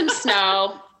for some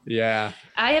snow. Yeah.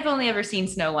 I have only ever seen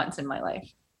snow once in my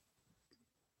life.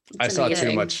 I saw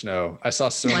too much snow. I saw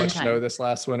so much snow this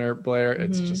last winter, Blair.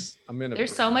 It's just,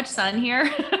 there's so much sun here.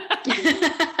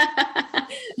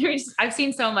 I've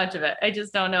seen so much of it. I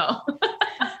just don't know.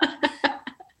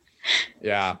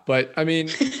 Yeah. But I mean,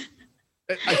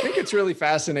 I think it's really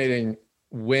fascinating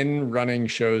when running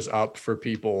shows up for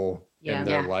people in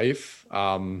their life.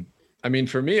 I mean,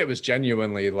 for me, it was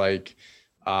genuinely like,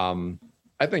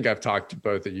 I think I've talked to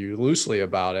both of you loosely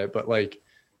about it, but like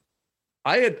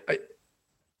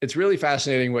it's really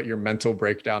fascinating what your mental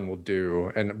breakdown will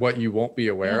do and what you won't be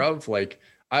aware of. Like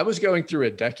I was going through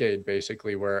a decade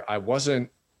basically where I wasn't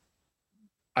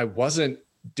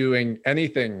doing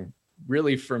anything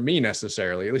really for me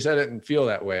necessarily. At least I didn't feel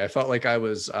that way. I felt like I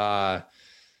was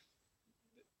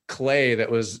clay that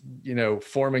was,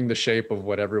 forming the shape of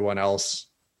what everyone else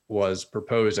was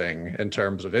proposing in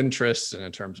terms of interests and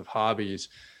in terms of hobbies.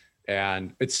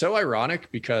 And it's so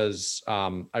ironic because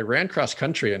I ran cross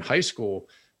country in high school,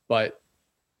 but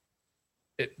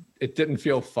it didn't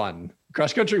feel fun.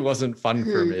 Cross country wasn't fun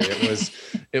for me.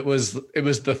 It was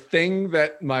the thing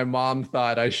that my mom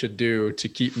thought I should do to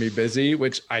keep me busy,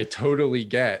 which I totally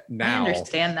get now. I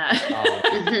understand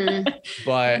that.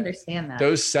 But I understand that.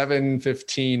 Those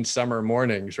 7:15 summer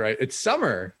mornings, right? It's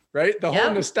summer, right? The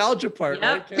whole nostalgia part,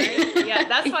 right? Kay? Yeah,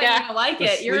 that's why you don't like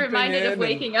it. You're reminded of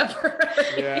waking up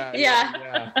early.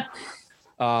 Yeah.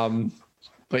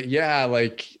 But yeah,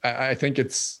 like I think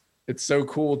it's so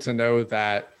cool to know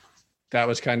that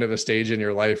was kind of a stage in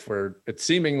your life where it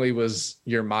seemingly was,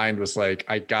 your mind was like,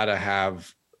 I gotta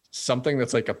have something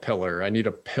that's like a pillar. I need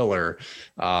a pillar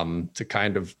to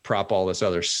kind of prop all this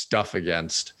other stuff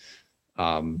against,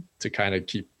 to kind of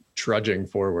keep trudging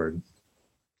forward.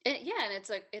 And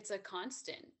it's a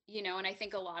constant, and I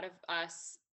think a lot of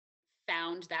us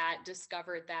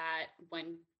discovered that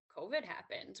when COVID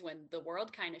happened, when the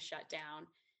world kind of shut down,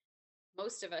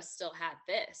 most of us still had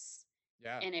this.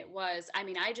 Yeah. And it was, I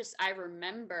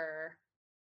remember,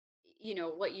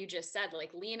 what you just said,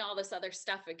 like lean all this other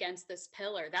stuff against this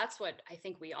pillar. That's what I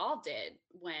think we all did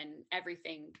when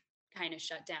everything kind of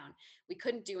shut down. We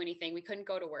couldn't do anything. We couldn't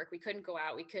go to work. We couldn't go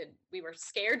out. We were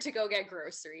scared to go get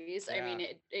groceries. Yeah. I mean,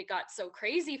 it got so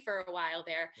crazy for a while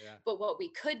there, but what we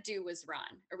could do was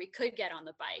run, or we could get on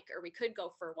the bike, or we could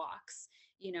go for walks.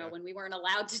 When we weren't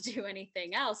allowed to do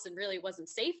anything else and really wasn't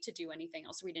safe to do anything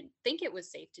else, we didn't think it was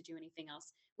safe to do anything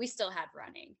else, we still had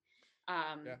running.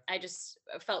 I just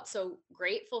felt so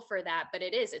grateful for that, but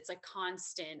it's a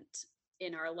constant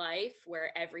in our life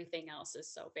where everything else is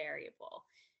so variable.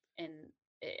 And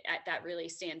that really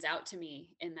stands out to me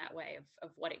in that way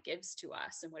of what it gives to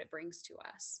us and what it brings to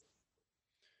us.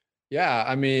 Yeah.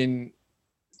 I mean,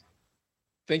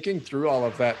 thinking through all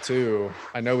of that too,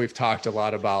 I know we've talked a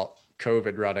lot about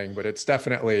COVID running, but it's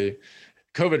definitely,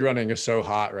 COVID running is so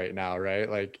hot right now, right?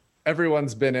 Like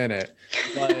everyone's been in it,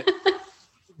 but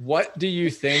what do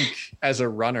you think as a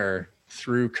runner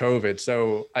through COVID?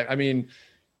 So, I mean,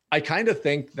 I kind of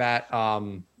think that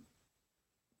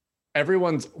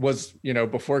everyone's was,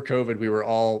 before COVID, we were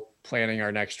all planning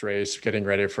our next race, getting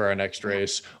ready for our next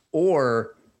race,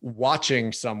 or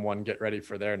watching someone get ready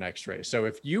for their next race. So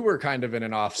if you were kind of in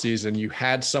an off season, you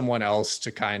had someone else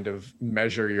to kind of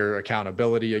measure your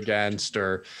accountability against,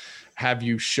 or have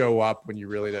you show up when you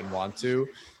really didn't want to.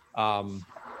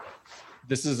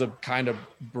 This is a kind of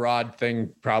broad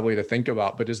thing probably to think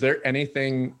about, but is there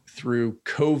anything through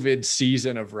COVID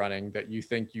season of running that you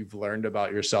think you've learned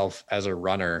about yourself as a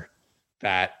runner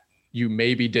that you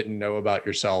maybe didn't know about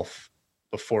yourself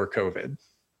before COVID?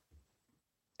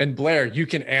 And Blair, you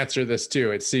can answer this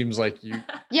too. It seems like you.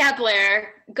 Yeah,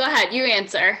 Blair, go ahead. You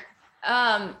answer.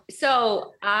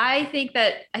 So I think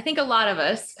a lot of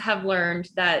us have learned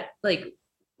that like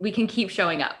we can keep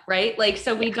showing up, right? Like,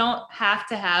 so we don't have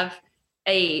to have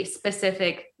a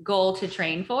specific goal to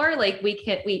train for. Like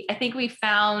I think we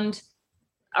found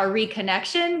our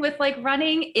reconnection with like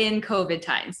running in COVID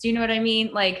times. Do you know what I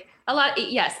mean? Like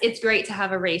yes, it's great to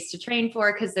have a race to train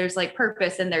for because there's like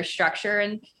purpose and there's structure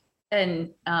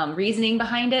and reasoning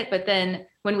behind it. But then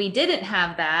when we didn't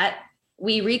have that,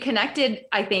 we reconnected,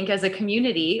 I think, as a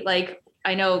community. Like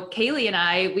I know Kaylee and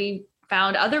I, we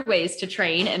found other ways to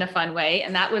train in a fun way.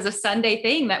 And that was a Sunday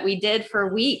thing that we did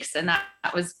for weeks. And that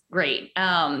was great.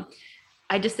 I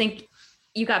just think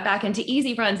you got back into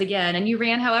easy runs again, and you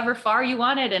ran however far you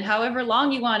wanted and however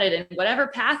long you wanted and whatever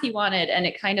path you wanted. And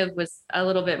it kind of was a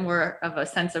little bit more of a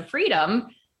sense of freedom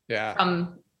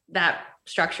from that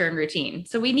structure and routine.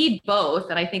 So we need both.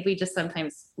 And I think we just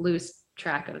sometimes lose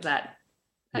track of that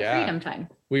freedom time.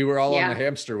 We were all on the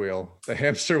hamster wheel. The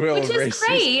hamster wheel, which is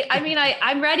great. I mean,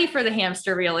 I'm ready for the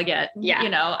hamster wheel again. Yeah, you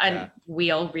know, and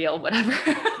wheel, reel, whatever.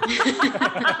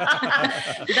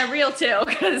 The reel too,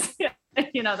 because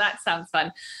you know that sounds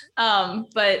fun.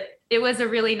 But it was a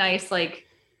really nice like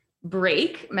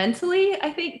break mentally,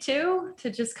 I think too,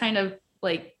 to just kind of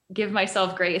like give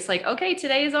myself grace. Like, okay,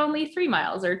 today is only 3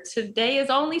 miles, or today is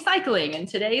only cycling, and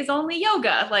today is only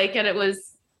yoga. Like, and it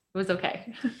was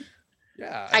okay.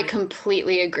 Yeah. I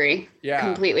completely agree. Yeah.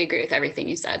 Completely agree with everything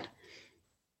you said.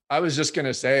 I was just going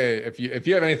to say, if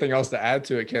you have anything else to add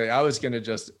to it, Kaylee, I was going to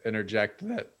just interject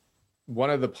that one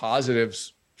of the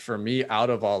positives for me out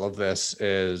of all of this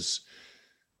is,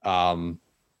 I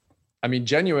mean,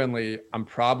 genuinely, I'm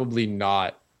probably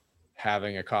not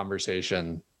having a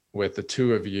conversation with the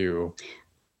two of you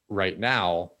right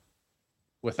now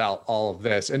without all of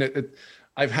this. And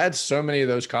I've had so many of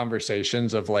those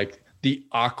conversations of like, the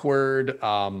awkward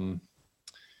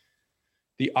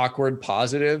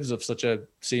positives of such a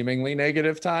seemingly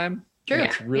negative time. Sure.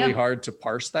 It's really hard to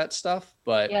parse that stuff,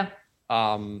 but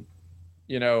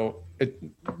you know,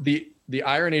 the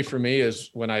irony for me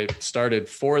is when I started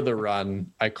For the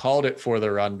Run, I called it For the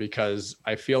Run because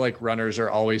I feel like runners are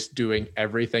always doing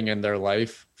everything in their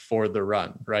life for the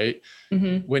run, right?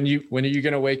 Mm-hmm. When are you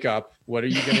going to wake up? What are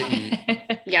you going to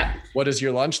eat? Yeah. What does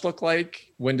your lunch look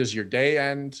like? When does your day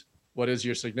end? What is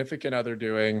your significant other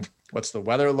doing? What's the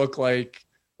weather look like?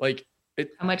 Like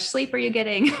how much sleep are you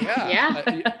getting?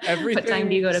 Everything what time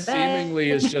do you go to bed?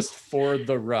 Seemingly is just for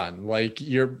the run. Like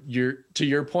you're to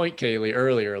your point, Kaylee,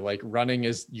 earlier, like running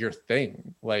is your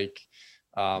thing. Like,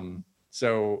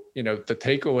 so, you know, the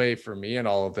takeaway for me in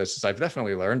all of this is I've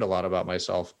definitely learned a lot about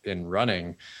myself in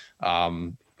running.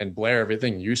 And Blair,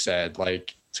 everything you said,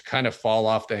 like to kind of fall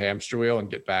off the hamster wheel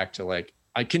and get back to like,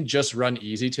 I can just run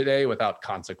easy today without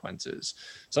consequences.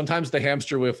 Sometimes the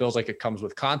hamster wheel feels like it comes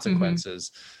with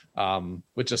consequences,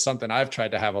 which is something I've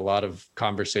tried to have a lot of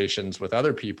conversations with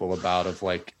other people about of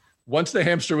like, once the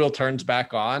hamster wheel turns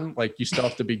back on, like you still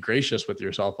have to be gracious with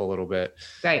yourself a little bit.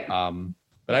 Right.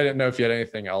 But I didn't know if you had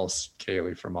anything else,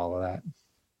 Kaylee, from all of that.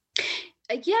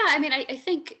 Yeah. I mean, I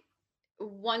think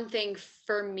one thing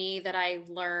for me that I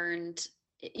learned,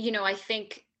 you know, I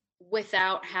think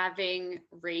without having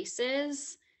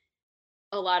races,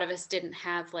 a lot of us didn't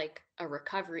have like a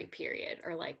recovery period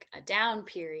or like a down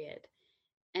period.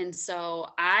 And so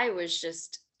I was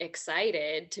just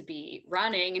excited to be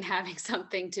running and having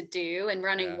something to do and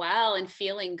running well and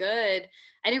feeling good.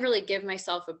 I didn't really give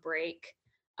myself a break.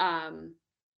 I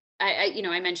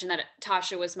mentioned that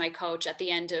Tasha was my coach at the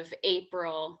end of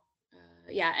April.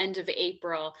 End of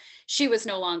April, she was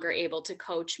no longer able to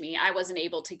coach me. I wasn't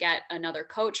able to get another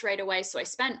coach right away. So I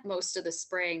spent most of the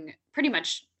spring pretty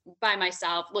much by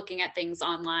myself looking at things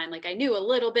online. Like I knew a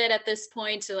little bit at this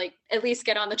point to like at least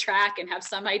get on the track and have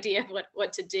some idea of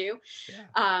what to do.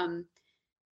 Yeah.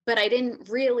 But I didn't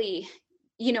really,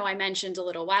 you know, I mentioned a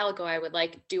little while ago, I would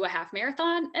like do a half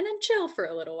marathon and then chill for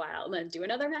a little while and then do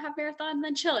another half marathon and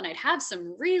then chill. And I'd have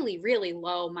some really, really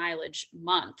low mileage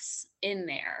months in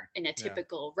there in a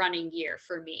typical running year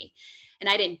for me. And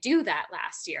I didn't do that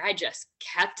last year. I just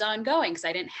kept on going because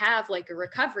I didn't have like a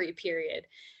recovery period.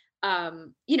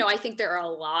 You know, I think there are a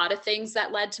lot of things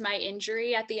that led to my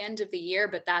injury at the end of the year,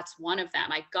 but that's one of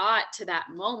them. I got to that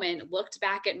moment, looked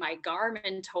back at my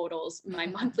Garmin totals, my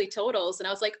monthly totals, and I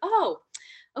was like, oh,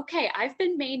 okay, I've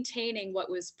been maintaining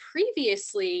what was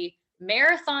previously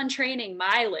marathon training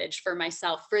mileage for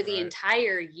myself for the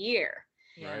entire year.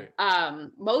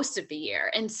 Most of the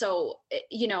year. And so,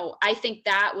 you know, I think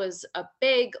that was a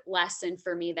big lesson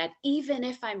for me that even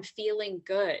if I'm feeling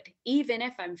good, even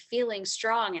if I'm feeling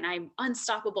strong and I'm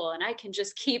unstoppable and I can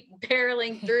just keep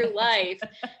barreling through life,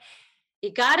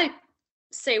 you got to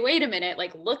say, wait a minute,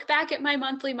 like look back at my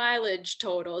monthly mileage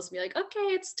totals and be like, okay,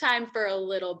 it's time for a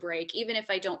little break, even if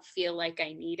I don't feel like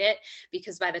I need it,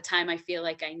 because by the time I feel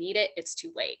like I need it, it's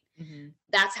too late. Mm-hmm.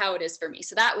 That's how it is for me.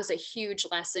 So that was a huge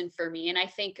lesson for me. And I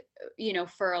think, you know,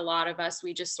 for a lot of us,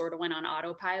 we just sort of went on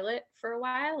autopilot for a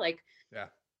while. Like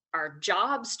our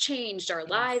jobs changed, our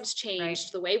lives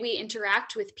changed, the way we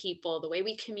interact with people, the way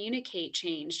we communicate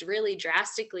changed really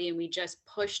drastically. And we just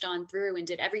pushed on through and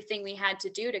did everything we had to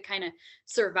do to kind of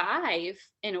survive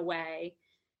in a way.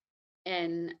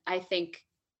 And I think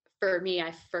for me,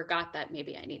 I forgot that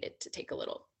maybe I needed to take a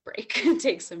little break,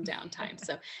 take some downtime.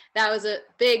 So that was a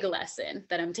big lesson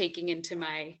that I'm taking into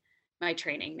my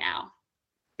training now.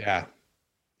 Yeah.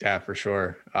 Yeah, for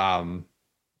sure. The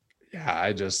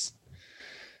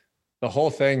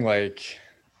whole thing, like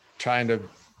trying to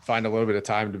find a little bit of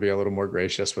time to be a little more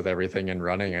gracious with everything in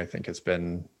running, I think has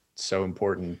been so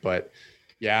important. But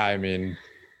yeah, I mean,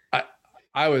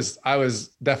 I was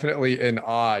definitely in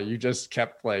awe. You just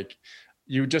kept relit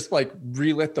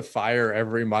the fire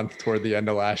every month toward the end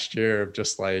of last year of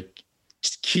just like,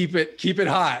 just keep it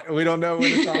hot. We don't know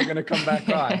when it's all going to come back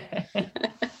on.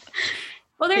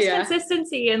 Well, there's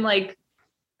consistency and like,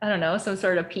 I don't know, some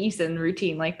sort of peace and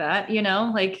routine like that, you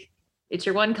know, like it's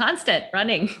your one constant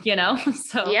running, you know?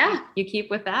 So you keep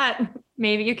with that,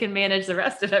 maybe you can manage the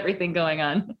rest of everything going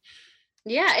on.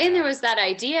 Yeah. And there was that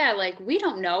idea, like, we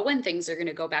don't know when things are going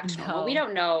to go back to normal. We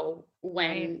don't know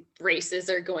when races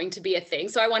are going to be a thing.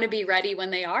 So I want to be ready when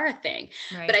they are a thing.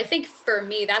 Right. But I think for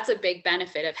me, that's a big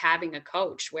benefit of having a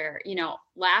coach where, you know,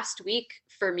 last week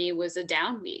for me was a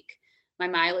down week. My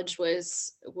mileage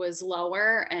was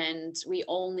lower and we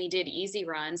only did easy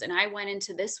runs. And I went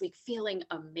into this week feeling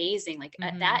amazing. Like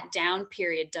that down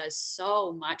period does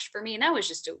so much for me. And that was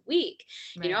just a week.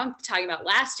 Right. You know, I'm talking about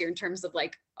last year in terms of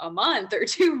like a month or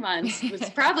 2 months was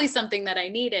probably something that I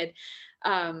needed.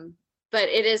 But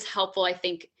it is helpful. I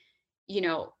think, you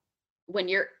know, when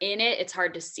you're in it, it's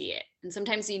hard to see it. And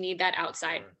sometimes you need that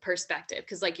outside perspective.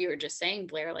 Cause like you were just saying,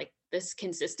 Blair, like this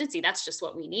consistency, that's just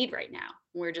what we need right now.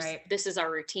 We're just, this is our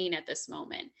routine at this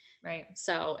moment. Right.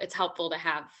 So it's helpful to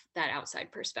have that outside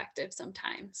perspective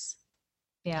sometimes.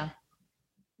 Yeah.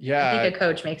 Yeah. I think a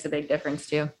coach makes a big difference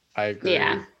too. I agree.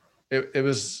 Yeah. It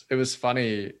was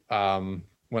funny.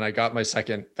 When I got my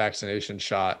second vaccination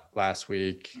shot last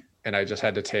week and I just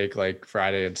had to take like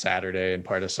Friday and Saturday and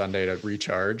part of Sunday to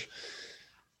recharge.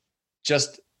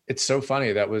 It's so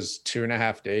funny. That was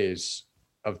 2.5 days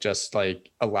of just like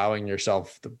allowing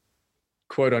yourself the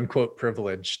quote unquote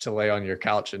privilege to lay on your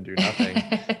couch and do nothing.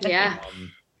 Yeah.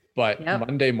 But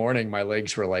Monday morning, my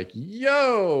legs were like,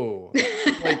 yo,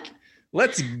 like,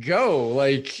 let's go.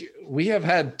 Like we have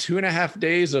had 2.5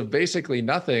 days of basically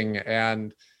nothing.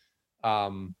 And,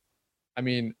 I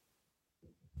mean,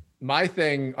 my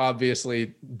thing,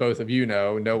 obviously, both of you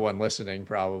know, no one listening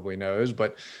probably knows,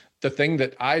 but the thing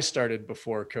that I started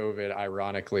before COVID,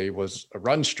 ironically, was a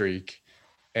run streak.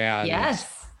 And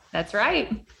yes, that's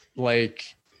right. Like,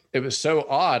 it was so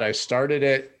odd. I started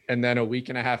it, and then a week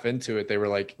and a half into it, they were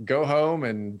like, go home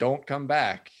and don't come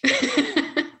back.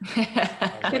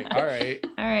 I was like, all right.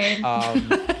 All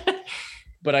right.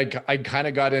 But I kind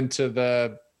of got into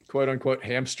the quote unquote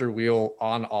hamster wheel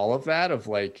on all of that of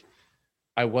like,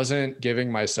 I wasn't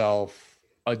giving myself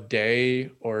a day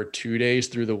or 2 days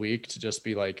through the week to just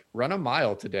be like, run a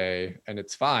mile today and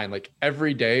it's fine. Like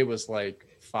every day was like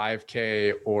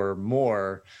 5K or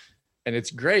more. And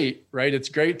it's great, right? It's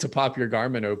great to pop your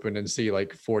Garmin open and see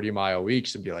like 40-mile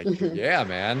weeks and be like, yeah,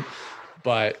 man.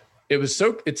 But it's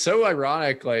so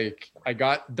ironic. Like I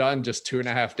got done just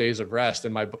 2.5 days of rest.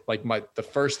 And the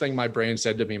first thing my brain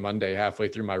said to me Monday, halfway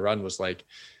through my run was like,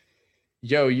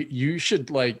 yo, you should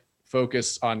like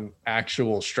focus on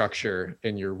actual structure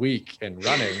in your week and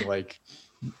running. like,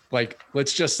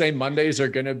 let's just say Mondays are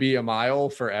going to be a mile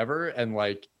forever and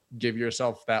like give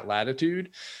yourself that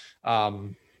latitude.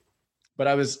 But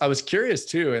I was curious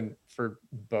too. And for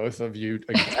both of you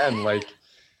again, like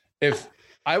if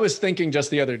I was thinking just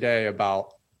the other day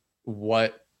about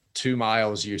what 2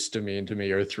 miles used to mean to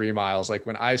me or 3 miles, like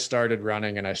when I started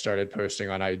running and I started posting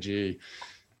on IG.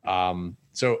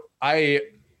 So I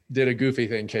did a goofy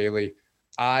thing, Kaylee.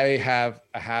 I have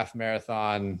a half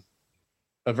marathon,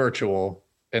 a virtual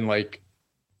in like,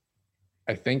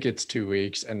 I think it's 2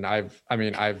 weeks. And I've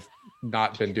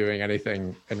not been doing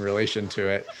anything in relation to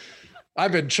it.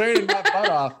 I've been training my butt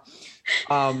off.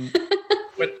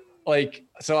 But like,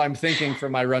 so I'm thinking for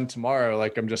my run tomorrow,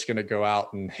 like I'm just going to go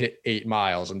out and hit 8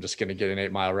 miles. I'm just going to get an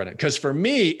 8-mile run. Cause for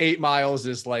me, 8 miles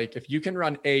is like, if you can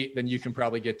run 8, then you can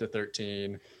probably get to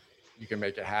 13. You can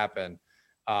make it happen.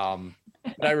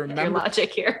 But I remember your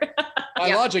logic here.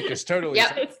 My logic is totally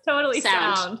sound. It's totally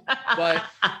sound. But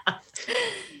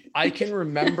I can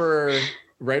remember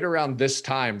right around this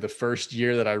time, the first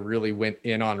year that I really went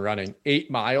in on running,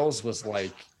 8 miles was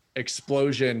like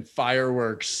explosion,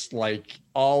 fireworks, like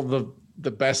all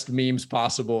the best memes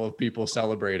possible of people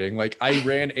celebrating. Like I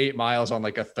ran 8 miles on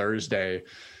like a Thursday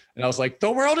and I was like,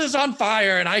 the world is on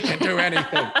fire and I can do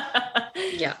anything.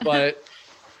 Yeah. But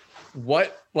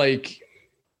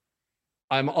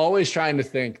I'm always trying to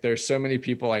think there's so many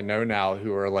people I know now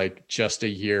who are like just a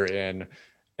year in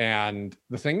And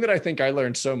the thing that I think I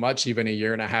learned so much, even a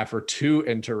year and a half or two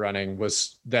into running,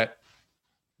 was that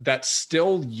that's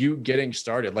still you getting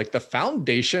started. Like the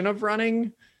foundation of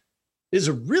running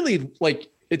is really like,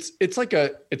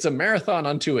 it's a marathon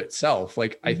unto itself.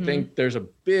 Like, I think there's a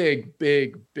big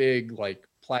like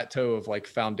plateau of like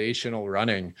foundational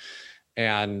running.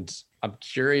 And I'm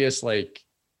curious, like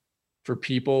for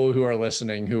people who are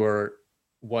listening, who are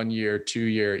 1 year, 2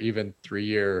 year, even 3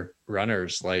 year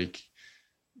runners, like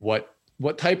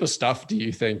what type of stuff do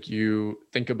you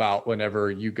think about whenever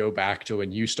you go back to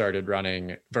when you started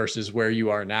running versus where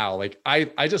you are now? Like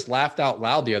I just laughed out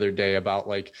loud the other day about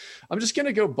like, I'm just going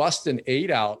to go bust an 8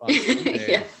 out on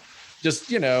Sunday. Yeah. Just,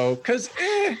 cause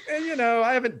I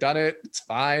haven't done it. It's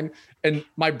fine. And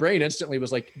my brain instantly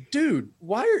was like, dude,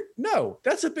 no,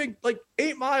 that's a big, like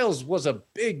 8 miles was a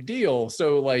big deal.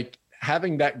 So like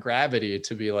having that gravity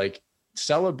to be like,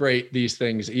 celebrate these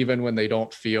things, even when they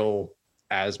don't feel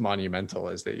as monumental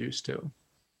as they used to.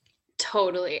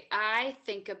 Totally. I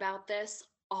think about this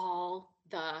all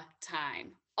the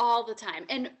time.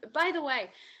 And by the way,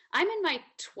 I'm in my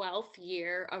 12th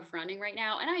year of running right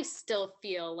now, and I still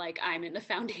feel like I'm in the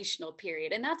foundational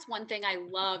period. And that's one thing I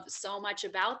love so much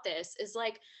about this is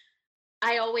like,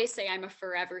 I always say I'm a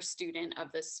forever student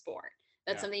of this sport.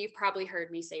 That's something you've probably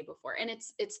heard me say before. And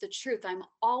it's the truth. I'm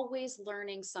always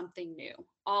learning something new,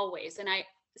 always. And I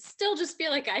still just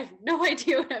feel like I have no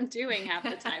idea what I'm doing half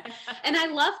the time. And I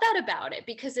love that about it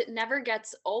because it never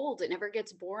gets old. It never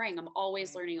gets boring. I'm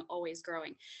always learning, always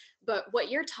growing. But what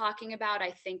you're talking about,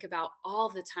 I think about all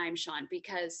the time, Sean,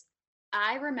 because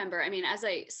I remember, I mean, as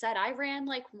I said, I ran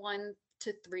like 1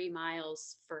 to 3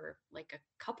 miles for like a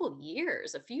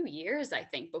few years, I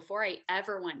think, before I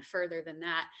ever went further than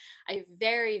that. I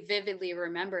very vividly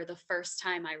remember the first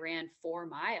time I ran 4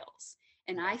 miles.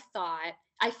 And I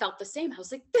felt the same. I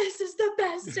was like, this is the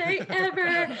best day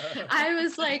ever. I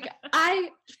was like, I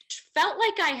felt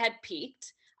like I had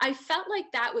peaked. I felt like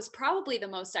that was probably the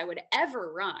most I would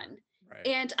ever run. Right.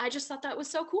 And I just thought that was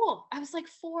so cool. I was like,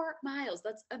 4 miles,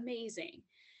 that's amazing.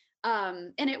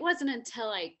 And it wasn't until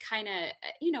I kind of,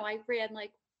 I ran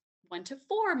like 1 to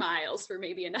 4 miles for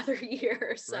maybe another year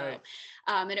or so. Right.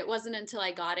 And it wasn't until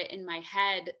I got it in my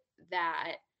head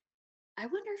that I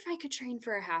wonder if I could train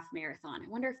for a half marathon. I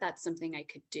wonder if that's something I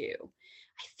could do.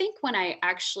 I think when I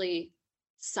actually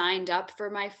signed up for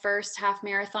my first half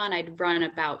marathon, I'd run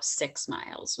about 6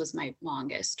 miles was my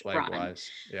longest run.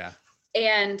 Yeah.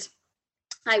 And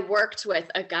I worked with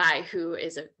a guy who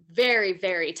is a very,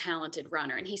 very talented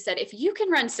runner. And he said, if you can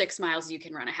run 6 miles, you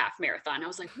can run a half marathon. I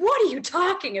was like, what are you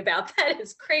talking about? That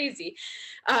is crazy.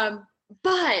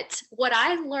 But what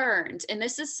I learned, and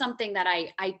this is something that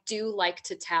I do like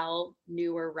to tell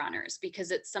newer runners, because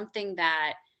it's something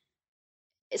that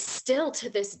is still to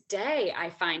this day, I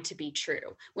find to be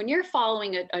true. When you're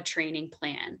following a training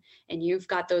plan and you've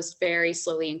got those very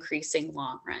slowly increasing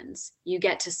long runs, you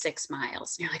get to 6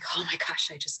 miles and you're like, oh my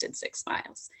gosh, I just did 6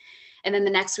 miles. And then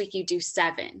the next week you do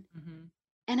 7. Mm-hmm.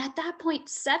 And at that point,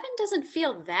 7 doesn't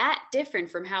feel that different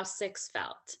from how 6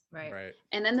 felt. Right.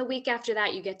 And then the week after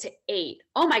that, you get to 8.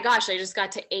 Oh my gosh, I just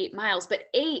got to 8 miles. But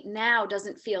 8 now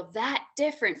doesn't feel that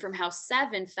different from how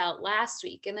 7 felt last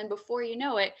week. And then before you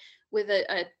know it, with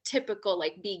a typical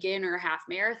like beginner half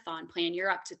marathon plan, you're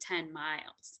up to 10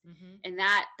 miles. Mm-hmm. And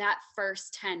that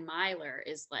first 10 miler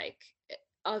is like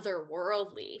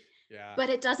otherworldly. Yeah. But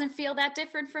it doesn't feel that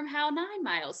different from how 9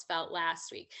 miles felt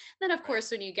last week. Then, of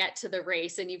course, when you get to the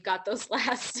race and you've got the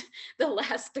last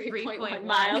 3.1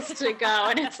 miles to go,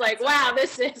 and it's like, wow,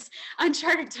 this is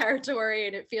uncharted territory,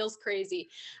 and it feels crazy.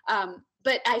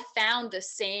 But I found the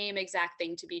same exact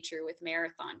thing to be true with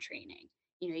marathon training.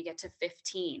 You get to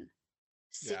 15.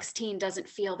 16 doesn't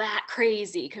feel that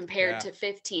crazy compared to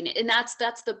 15. And that's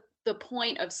the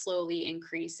point of slowly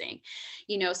increasing.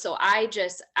 So I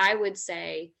would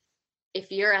say, if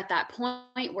you're at that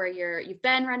point where you've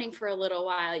been running for a little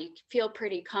while, you feel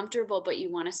pretty comfortable, but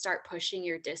you want to start pushing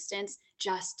your distance,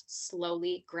 just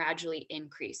slowly, gradually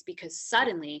increase, because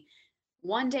suddenly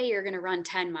one day you're going to run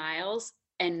 10 miles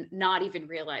and not even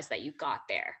realize that you got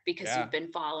there, because you've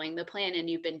been following the plan and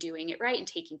you've been doing it right and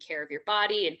taking care of your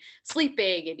body and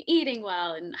sleeping and eating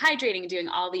well and hydrating and doing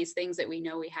all these things that we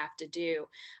know we have to do.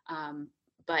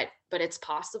 But it's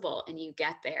possible, and you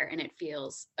get there, and it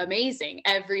feels amazing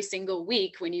every single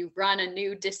week when you run a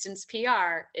new distance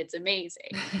PR. It's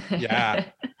amazing. Yeah.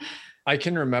 I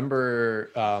can remember,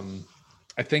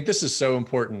 I think this is so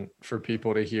important for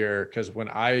people to hear, because when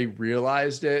I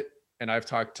realized it, and I've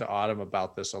talked to Autumn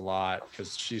about this a lot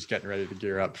because she's getting ready to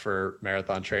gear up for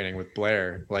marathon training with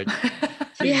Blair, like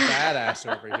she's badass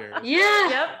over here. Yeah.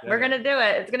 Yep. We're going to do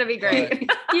it. It's going to be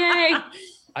great. Yay.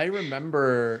 I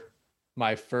remember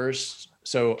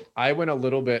so I went a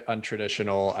little bit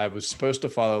untraditional. I was supposed to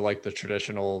follow like the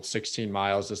traditional 16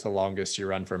 miles is the longest you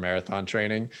run for marathon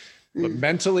training. But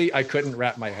mentally, I couldn't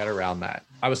wrap my head around that.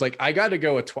 I was like, I got to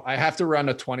go. I have to run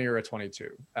a 20 or a 22.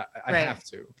 I have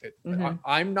to.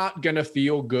 I'm not going to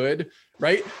feel good,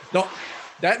 right?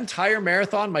 That entire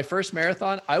marathon, my first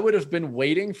marathon, I would have been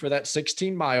waiting for that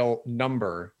 16-mile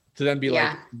number to then be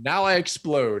like, now I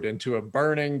explode into a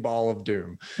burning ball of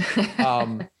doom.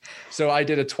 So I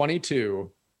did a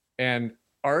 22, and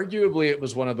arguably it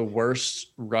was one of the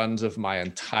worst runs of my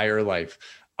entire life.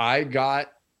 I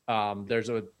got there's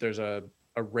a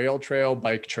rail trail,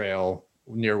 bike trail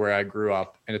near where I grew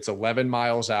up, and it's 11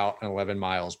 miles out and 11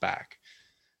 miles back.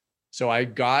 So I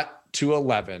got to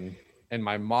 11, and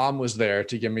my mom was there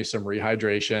to give me some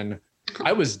rehydration.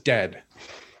 I was dead.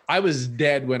 I was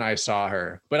dead when I saw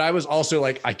her, but I was also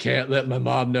like, I can't let my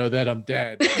mom know that I'm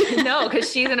dead. No,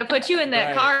 because she's going to put you in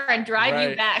that car and drive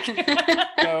you back.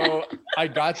 So I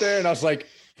got there and I was like,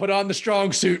 put on the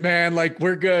strong suit, man. Like,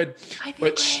 we're good.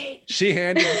 But she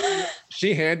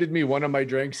handed me one of my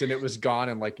drinks and it was gone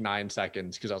in like 9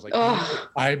 seconds. Cause I was like,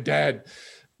 I'm dead.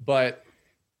 But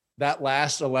that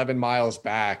last 11 miles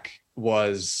back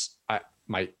was,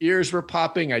 my ears were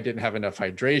popping. I didn't have enough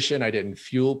hydration. I didn't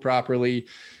fuel properly.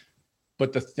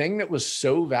 But the thing that was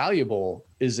so valuable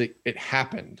is it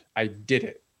happened. I did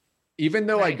it. Even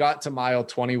though I got to mile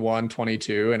 21,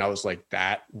 22, and I was like,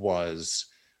 that was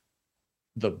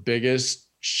the biggest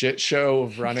shit show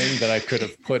of running that I could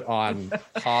have put on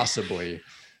possibly.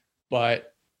 But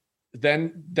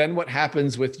then what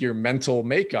happens with your mental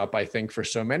makeup, I think for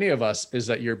so many of us, is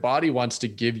that your body wants to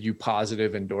give you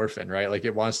positive endorphin, right? Like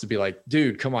it wants to be like,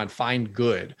 dude, come on, find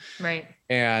good. Right.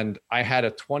 And I had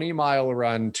a 20-mile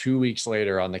run 2 weeks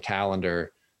later on the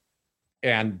calendar.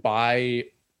 And by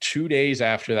 2 days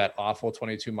after that awful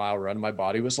 22-mile run, my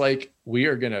body was like, we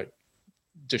are going to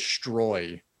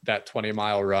destroy that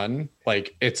 20-mile run.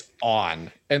 Like it's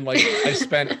on. And like I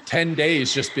spent 10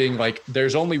 days just being like,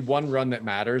 there's only one run that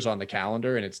matters on the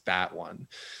calendar, and it's that one.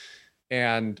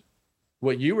 And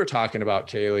what you were talking about,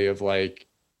 Kaylee, of like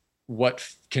what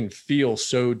can feel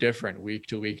so different week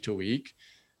to week to week.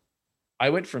 I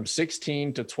went from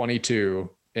 16 to 22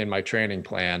 in my training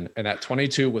plan, and that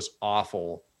 22 was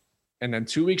awful. And then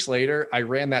 2 weeks later, I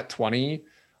ran that 20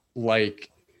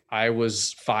 like I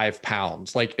was 5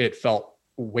 pounds. Like it felt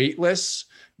weightless.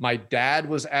 My dad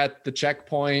was at the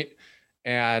checkpoint,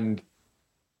 and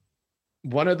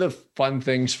one of the fun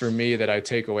things for me that I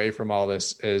take away from all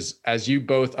this is, as you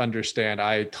both understand,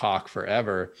 I talk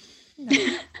forever,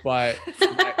 but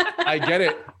I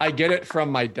get it from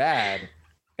my dad,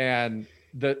 and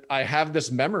that I have this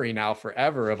memory now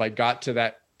forever of I got to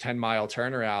that 10-mile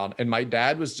turnaround and my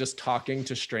dad was just talking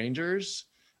to strangers.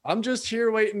 I'm just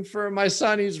here waiting for my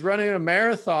son. He's running a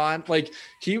marathon. Like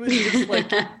he was just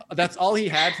like, that's all he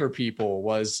had for people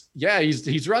was, yeah,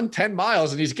 he's run 10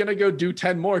 miles and he's going to go do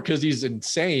 10 more cause he's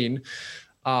insane.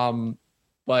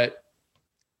 But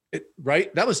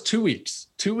that was 2 weeks,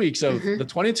 2 weeks of the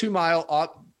 22-mile,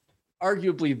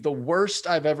 arguably the worst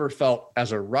I've ever felt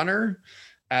as a runner,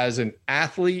 as an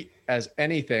athlete, as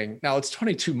anything. Now it's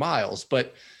 22 miles,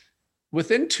 but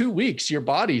within 2 weeks, your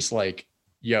body's like,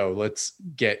 yo, let's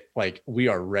get like, we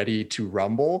are ready to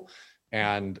rumble.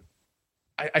 And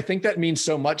I think that means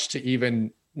so much to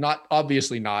even not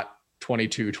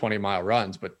 22, 20-mile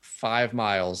runs, but 5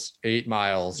 miles, 8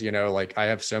 miles, like I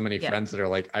have so many friends that are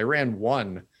like, I ran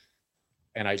 1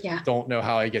 and I don't know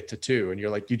how I get to 2. And you're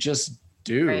like, you just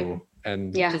do. Right.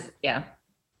 And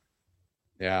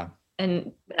yeah.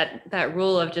 And that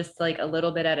rule of just like a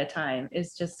little bit at a time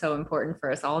is just so important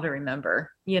for us all to remember,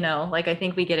 like I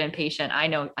think we get impatient. I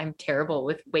know I'm terrible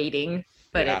with waiting,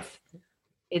 but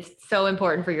it's so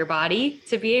important for your body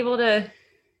to be able to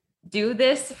do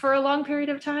this for a long period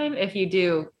of time. If you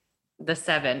do the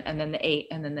 7 and then the 8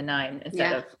 and then the 9,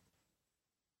 instead of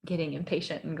getting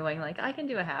impatient and going like, I can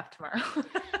do a half tomorrow.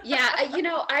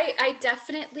 I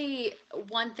definitely,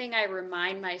 one thing I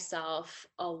remind myself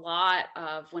a lot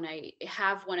of when I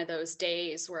have one of those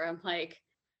days where I'm like,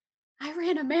 I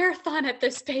ran a marathon at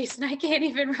this pace and I can't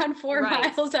even run 4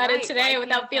 miles at it today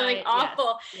without feeling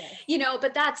awful,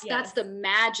 but that's the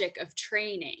magic of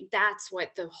training. That's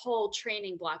what the whole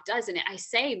training block does. And I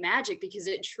say magic because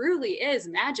it truly is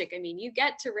magic. I mean, you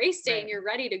get to race day and you're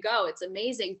ready to go. It's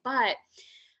amazing. But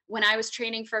when I was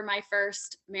training for my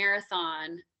first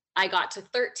marathon, I got to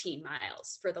 13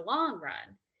 miles for the long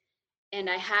run. And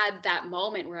I had that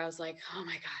moment where I was like, oh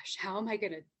my gosh, how am I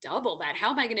going to double that? How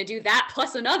am I going to do that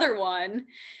plus another one?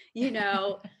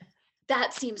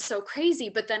 That seems so crazy.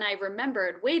 But then I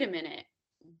remembered, wait a minute,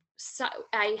 so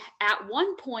I at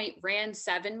one point ran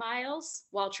 7 miles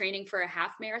while training for a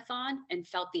half marathon and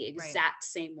felt the exact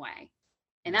same way.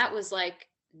 And that was like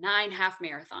 9 half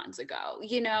marathons ago,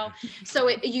 So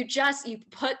you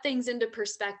put things into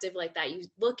perspective like that. You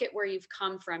look at where you've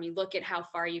come from, you look at how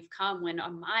far you've come when a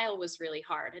mile was really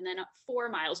hard. And then 4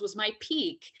 miles was my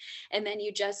peak. And then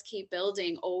you just keep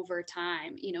building over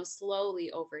time,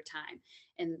 slowly over time.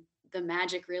 And the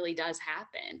magic really does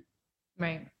happen.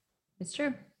 Right. It's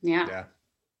true. Yeah.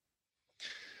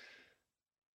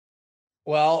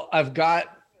 Well,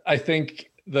 I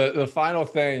think the final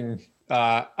thing,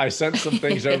 I sent some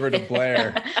things over to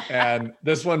Blair, and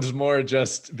this one's more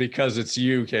just because it's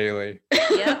you, Kaylee.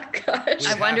 Yeah. Gosh.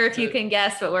 I wonder if you can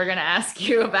guess what we're going to ask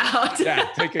you about. Yeah,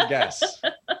 take a guess.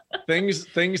 Things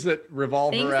that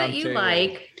revolve around that you Kaylee.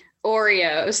 Like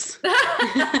Oreos.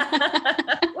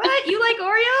 What? You like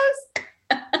Oreos?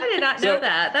 I did not know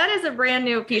that. That is a brand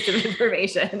new piece of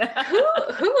information.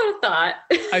 Who would have thought?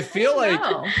 I feel like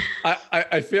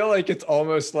I feel like it's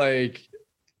almost like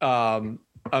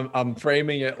I'm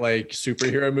framing it like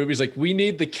superhero movies. Like, we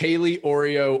need the Kaylee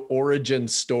Oreo origin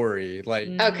story. Like,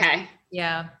 okay,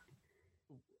 yeah.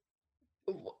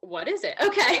 What is it?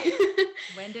 Okay.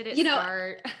 When did it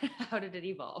start? How did it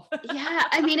evolve? Yeah,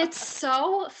 I mean, it's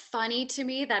so funny to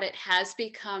me that it has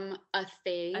become a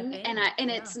thing. And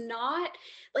it's not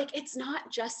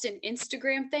just an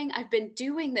Instagram thing. I've been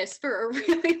doing this for a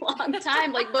really long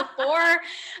time, like before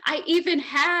I even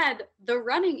had the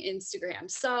running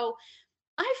Instagram. So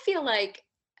I feel like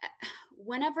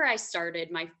whenever I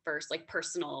started my first like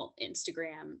personal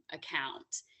Instagram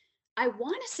account, I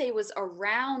want to say it was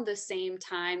around the same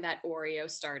time that Oreo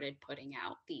started putting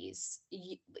out these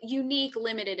unique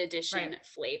limited edition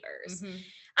flavors. Mm-hmm.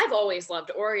 I've always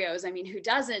loved Oreos. I mean, who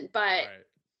doesn't? But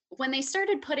when they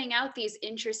started putting out these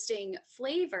interesting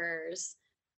flavors,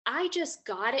 I just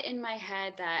got it in my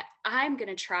head that I'm going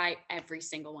to try every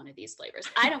single one of these flavors.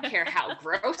 I don't care how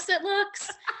gross it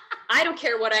looks. I don't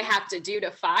care what I have to do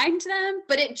to find them,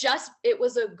 but it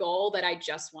was a goal that I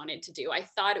just wanted to do. I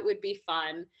thought it would be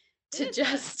fun to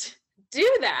just do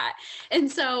that.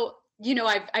 And so,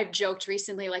 I've joked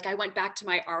recently, like I went back to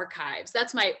my archives.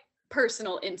 That's my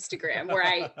personal Instagram where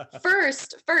I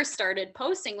first started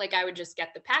posting. Like I would just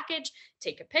get the package,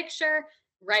 take a picture,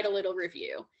 write a little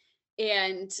review.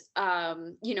 And,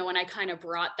 when I kind of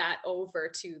brought that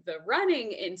over to the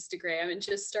running Instagram and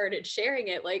just started sharing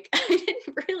it, like I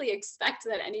didn't really expect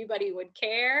that anybody would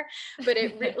care, but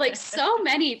like so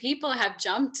many people have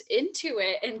jumped into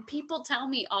it, and people tell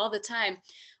me all the time,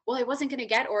 well, I wasn't going to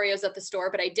get Oreos at the store,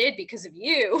 but I did because of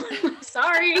you.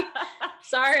 Sorry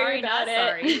about it.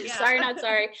 Sorry. Yeah. Sorry, not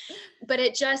sorry. But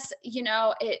it just,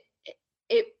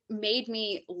 it made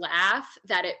me laugh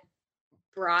that it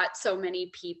brought so many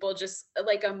people just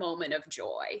like a moment of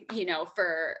joy,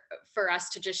 for us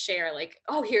to just share like,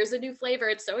 oh, here's a new flavor.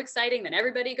 It's so exciting. Then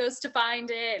everybody goes to find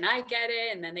it and I get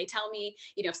it. And then they tell me,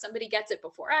 if somebody gets it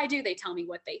before I do, they tell me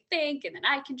what they think and then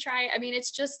I can try it. I mean,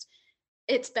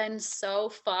 it's been so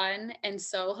fun and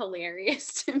so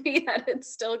hilarious to me that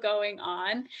it's still going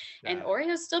on. Yeah. And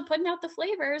Oreo's still putting out the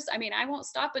flavors. I mean, I won't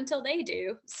stop until they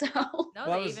do. So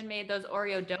they even made those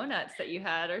Oreo donuts that you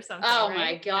had or something. Oh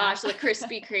my gosh, the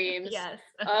Krispy Kremes. Yes.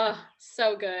 Oh,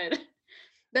 so good.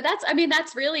 But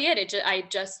that's really it. I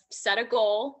just set a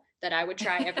goal that I would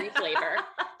try every flavor,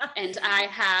 and I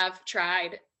have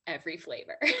tried every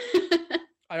flavor.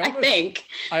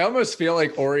 I almost feel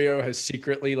like Oreo has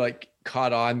secretly like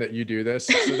caught on that you do this.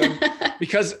 So then,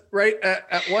 because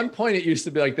at one point it used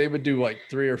to be like they would do like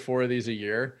 3 or 4 of these a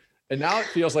year. And now it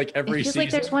feels like every season.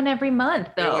 Like there's one every month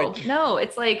though. No,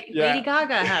 it's like Lady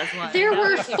Gaga has one. There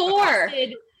were 4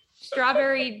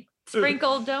 strawberry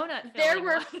sprinkled donut. There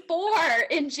were 4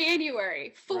 in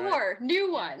January, 4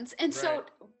 new ones. And so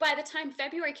by the time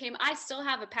February came, I still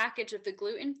have a package of the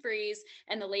gluten-frees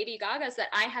and the Lady Gagas that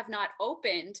I have not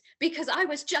opened because I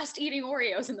was just eating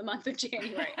Oreos in the month of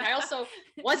January. And I also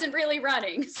wasn't really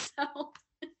running. So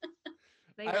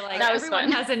they were like,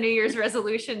 everyone has a New Year's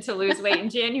resolution to lose weight in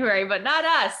January, but not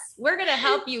us. We're going to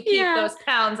help you keep those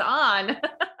pounds on.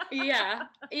 Yeah.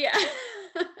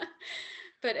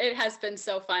 But it has been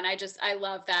so fun. I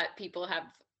love that people have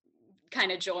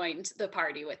kind of joined the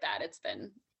party with that. It's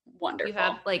been wonderful. You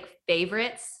have like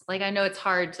favorites? Like, I know it's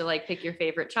hard to like pick your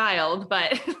favorite child,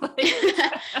 but like,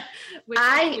 which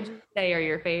would you say are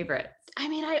your favorites? I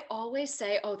mean, I always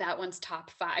say, oh, that one's top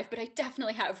 5, but I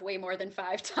definitely have way more than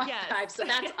 5 top 5. So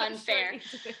that's unfair.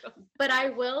 Sure. But I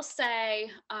will say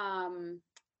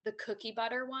the cookie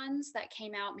butter ones that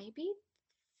came out maybe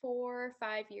 4 or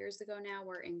 5 years ago now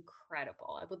were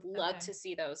incredible. I would love to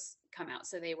see those come out.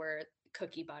 So they were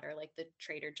cookie butter, like the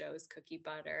Trader Joe's cookie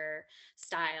butter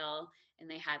style. And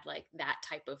they had like that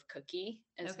type of cookie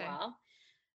as well.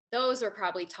 Those were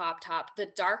probably top. The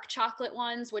dark chocolate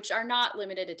ones, which are not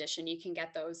limited edition, you can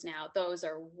get those now. Those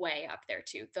are way up there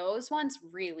too. Those ones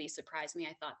really surprised me.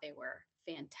 I thought they were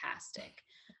fantastic.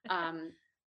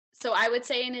 So I would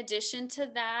say in addition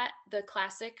to that, the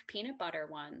classic peanut butter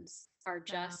ones are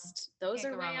just, those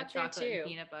are way up there too.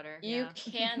 Peanut butter. You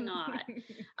cannot.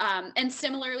 And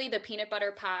similarly, the peanut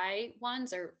butter pie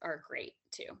ones are great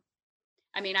too.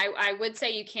 I mean, I would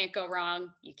say you can't go wrong.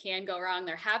 You can go wrong.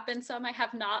 There have been some I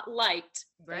have not liked,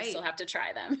 but I still have to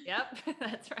try them. Yep,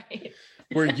 that's right.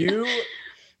 Were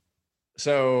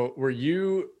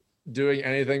you doing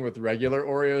anything with regular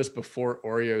Oreos before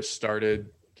Oreos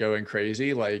started going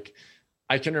crazy? Like,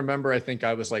 I can remember, I think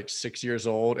I was like 6 years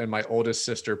old and my oldest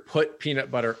sister put peanut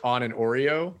butter on an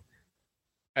Oreo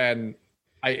and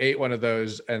I ate one of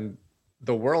those and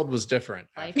the world was different.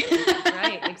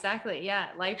 Right, exactly. Yeah,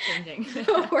 life-changing.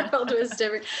 The world was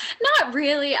different. Not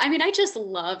really. I mean, I just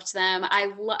loved them.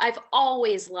 I've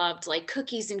always loved like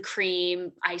cookies and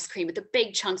cream, ice cream with the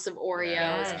big chunks of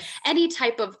Oreos, any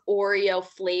type of Oreo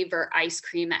flavor ice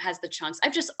cream that has the chunks.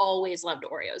 I've just always loved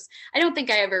Oreos. I don't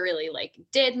think I ever really like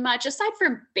did much aside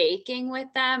from baking with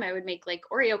them. I would make like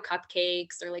Oreo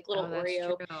cupcakes or like little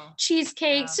Oreo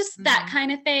cheesecakes, just that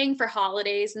kind of thing for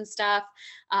holidays and stuff.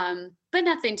 But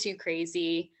nothing too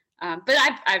crazy. But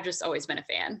I've just always been a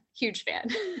fan, huge fan.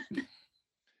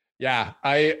 Yeah,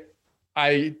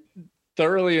 I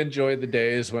thoroughly enjoy the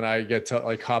days when I get to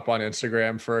like hop on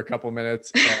Instagram for a couple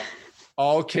minutes. And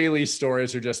all Kaylee's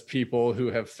stories are just people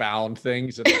who have found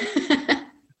things. And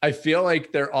I feel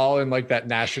like they're all in like that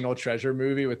National Treasure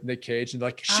movie with Nick Cage, and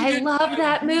like, I love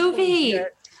that movie.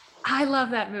 I love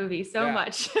that movie so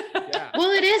much. Well,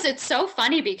 it is. It's so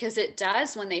funny because it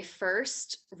does, when they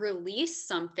first release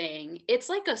something, it's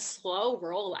like a slow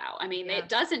rollout. I mean, it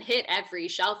doesn't hit every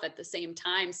shelf at the same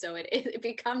time. So it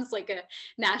becomes like a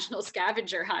national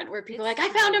scavenger hunt where people are like, I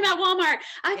found him at Walmart.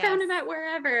 I found him at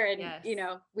wherever. And, you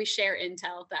know, we share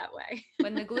intel that way.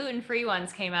 When the gluten-free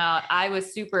ones came out, I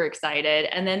was super excited.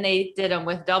 And then they did them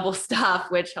with double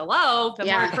stuff, which the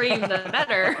more cream, the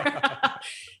better.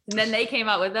 And then they came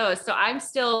out with those. So I'm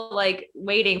still like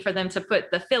waiting for them to put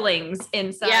the fillings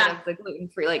inside of the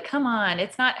gluten-free. Like, come on,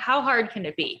 it's not, how hard can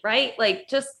it be? Right? Like,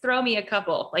 just throw me a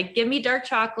couple, like give me dark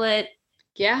chocolate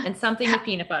and something with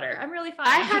peanut butter. I'm really fine.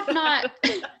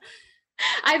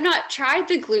 I've not tried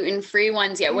the gluten-free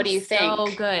ones yet. What do you think? So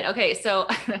good. Okay. So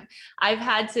I've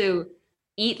had to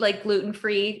eat like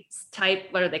gluten-free type,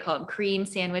 what do they call them? Cream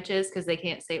sandwiches, because they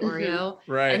can't say Oreo.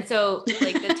 Right. And so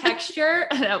like the texture,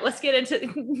 let's get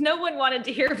into, no one wanted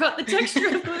to hear about the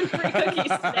texture of gluten-free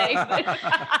cookies today, but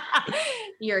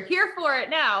you're here for it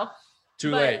now.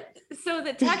 Too late. So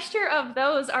the texture of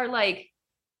those are like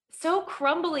so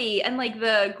crumbly, and like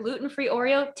the gluten-free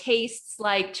Oreo tastes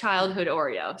like childhood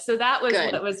Oreo. So that was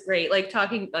what was great. Like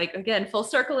talking, like, again, full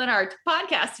circle in our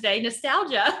podcast today,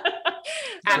 nostalgia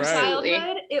from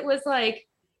childhood. It was like,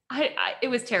 it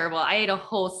was terrible. I ate a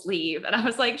whole sleeve and I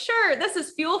was like, sure, this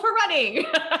is fuel for running.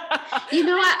 You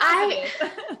know what?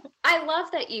 I love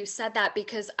that you said that,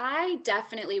 because I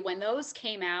definitely, when those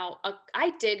came out, I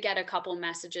did get a couple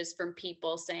messages from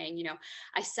people saying, you know,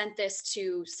 I sent this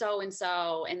to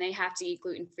so-and-so and they have to eat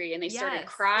gluten-free, and they started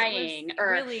crying,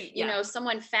 or, really, you know,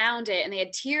 someone found it and they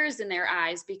had tears in their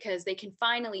eyes because they can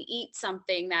finally eat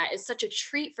something that is such a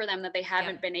treat for them that they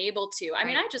haven't been able to. I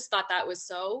mean, I just thought that was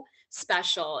so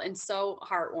special and so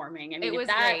heartwarming. I mean, it was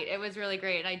great. It was really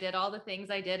great. And I did all the things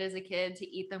I did as a kid to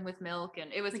eat them with milk,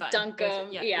 and it was fun. Dunk them.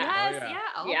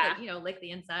 You know, lick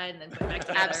the inside and then put it back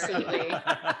together.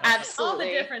 Absolutely. All the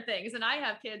different things. And I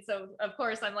have kids, so of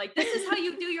course I'm like, this is how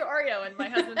you do your Oreo. And my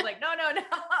husband's like, no,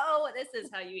 this is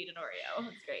how you eat an Oreo.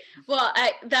 It's great. Well,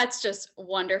 that's just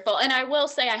wonderful. And I will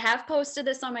say, I have posted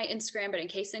this on my Instagram, but in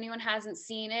case anyone hasn't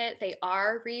seen it, they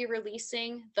are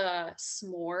re-releasing the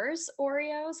s'mores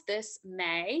Oreos this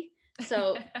May.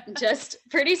 So just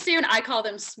pretty soon. I call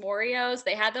them S'moreos.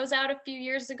 They had those out a few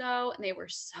years ago and they were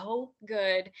so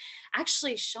good.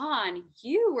 Actually, Sean,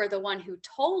 you were the one who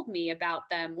told me about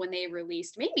them when they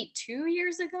released, maybe 2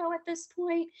 years ago at this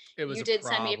point. You did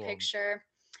send me a picture.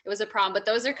 It was a problem, but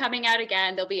those are coming out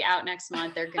again. They'll be out next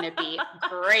month. They're going to be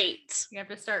great. You have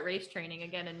to start race training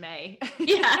again in May.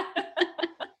 Yeah.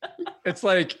 It's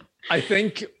like, I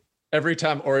think every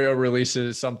time Oreo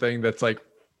releases something that's like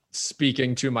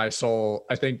speaking to my soul,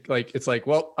 I think like, it's like,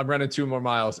 well, I'm running 2 more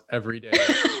miles every day.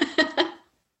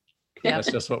 That's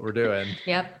just what we're doing.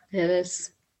 Yep. It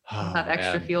is. Have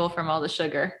extra fuel from all the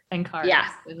sugar and carbs. Yeah.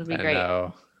 It'll be great.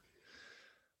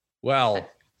 Well,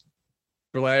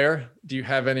 Blair, do you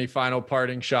have any final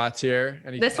parting shots here?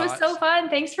 Any This thoughts? was so fun.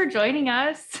 Thanks for joining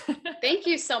us. Thank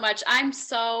you so much. I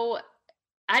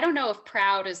don't know if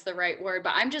proud is the right word,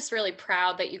 but I'm just really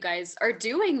proud that you guys are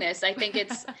doing this. I think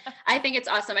it's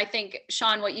awesome. I think,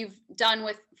 Sean, what you've done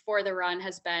with For the Run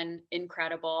has been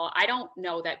incredible. I don't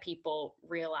know that people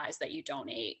realize that you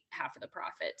donate half of the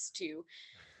profits to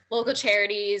local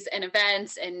charities and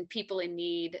events and people in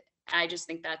need. I just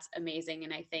think that's amazing.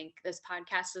 And I think this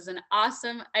podcast is an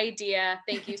awesome idea.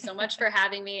 Thank you so much for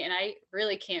having me. And I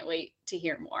really can't wait to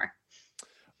hear more.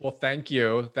 Well, thank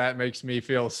you. That makes me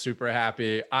feel super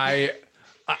happy.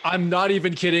 I'm not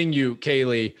even kidding you,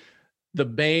 Kaylee. The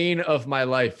bane of my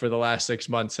life for the last 6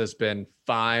 months has been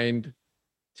find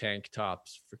tank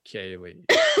tops for Kaylee.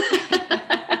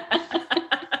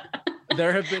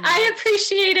 There have been I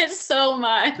appreciate it so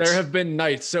much. There have been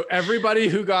nights. So everybody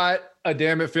who got a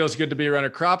Damn It Feels Good to Be Around a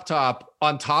Crop Top,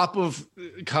 on top of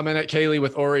coming at Kaylee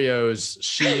with Oreos,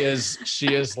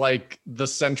 she is like the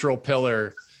central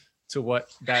pillar to what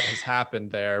that has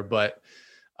happened there. But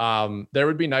there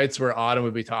would be nights where Autumn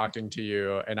would be talking to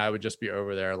you and I would just be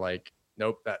over there like,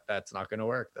 nope, that's not going to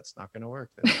work. That's not going to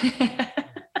work.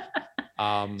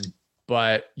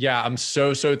 But yeah, I'm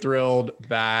so thrilled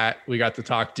that we got to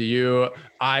talk to you.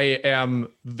 I am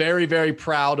very, very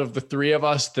proud of the three of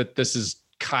us that this is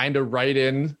kind of right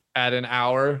in at an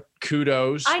hour.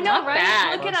 Kudos. I know, Not right?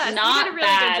 bad. Look at us. Not We did a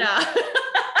really good job.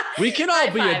 We can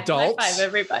all be High adults. five,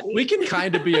 everybody. We can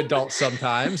kind of be adults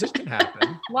sometimes. It can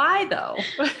happen. Why though?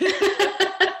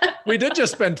 We did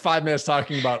just spend 5 minutes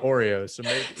talking about Oreos. So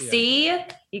maybe, yeah. See,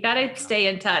 you got to stay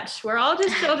in touch. We're all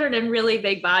just children in really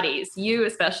big bodies. You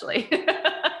especially.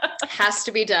 Has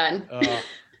to be done.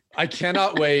 I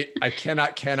cannot wait. I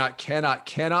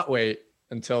cannot wait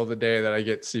until the day that I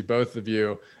get to see both of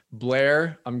you.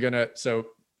 Blair, so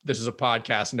this is a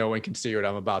podcast. No one can see what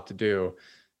I'm about to do,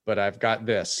 but I've got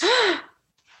this.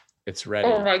 It's ready.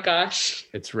 Oh my gosh.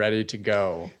 It's ready to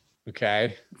go.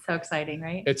 Okay. So exciting,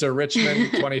 right? It's a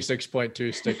Richmond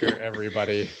 26.2 sticker,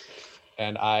 everybody.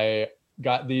 And I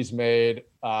got these made.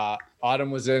 Autumn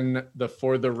was in the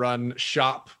For the Run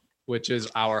shop, which is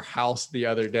our house, the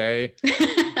other day.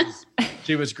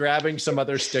 She was grabbing some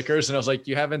other stickers and I was like,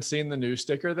 you haven't seen the new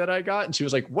sticker that I got? And she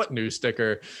was like, what new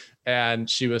sticker? And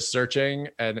she was searching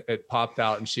and it popped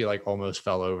out and she like almost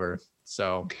fell over.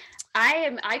 So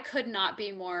I could not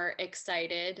be more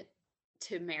excited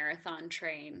to marathon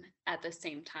train at the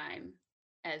same time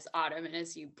as Autumn and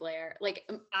as you, Blair. Like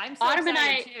I'm so Autumn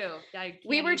excited and too.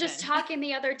 We were just talking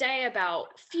the other day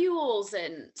about fuels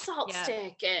and salt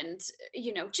stick and,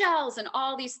 gels and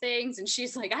all these things. And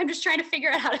she's like, I'm just trying to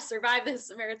figure out how to survive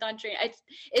this marathon train.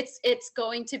 It's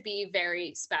going to be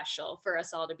very special for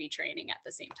us all to be training at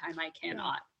the same time. I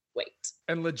cannot wait.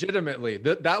 And legitimately,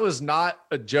 that was not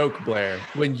a joke, Blair.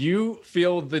 When you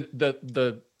feel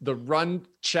the run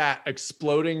chat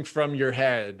exploding from your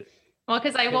head. Well,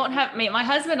 because I won't have my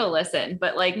husband will listen,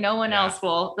 but like no one else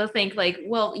will. They'll think like,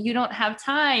 well, you don't have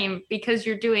time because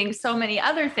you're doing so many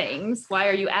other things. Why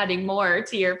are you adding more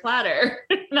to your platter?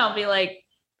 And I'll be like,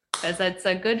 because that's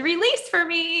a good release for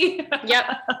me. Yep.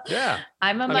 Yeah.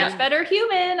 I'm a much better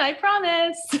human. I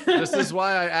promise. This is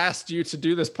why I asked you to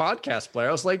do this podcast, Blair.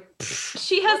 I was like,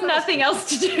 she has nothing else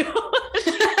to do.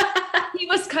 He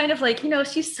was kind of like,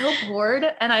 she's so bored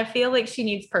and I feel like she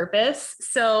needs purpose.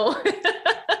 So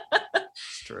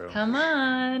it's true. Come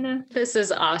on. This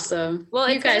is awesome. Well,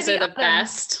 you guys are the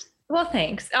best. Well,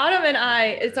 thanks. Autumn and I,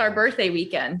 it's our birthday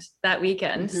weekend that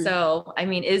weekend. Mm-hmm. So, I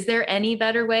mean, is there any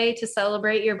better way to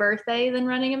celebrate your birthday than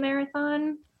running a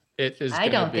marathon? It is. I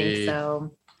don't think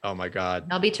so. Oh my God.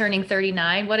 I'll be turning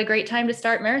 39. What a great time to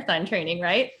start marathon training,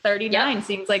 right? 39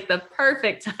 seems like the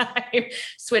perfect time.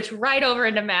 Switch right over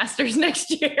into masters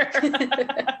next year.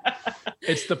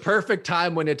 It's the perfect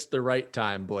time when it's the right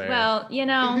time, Blair. Well,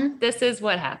 this is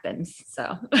what happens.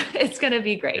 So it's going to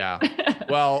be great. Yeah.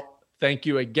 Well, thank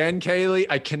you again, Kaylee.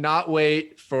 I cannot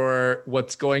wait for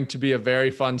what's going to be a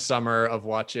very fun summer of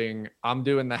watching. I'm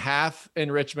doing the half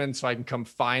in Richmond so I can come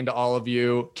find all of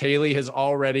you. Kaylee has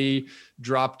already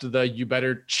dropped the "you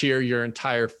better cheer your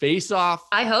entire face off."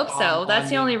 I hope so. That's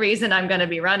the only reason I'm going to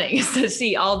be running is to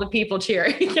see all the people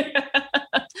cheering.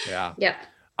 Yeah. Yeah.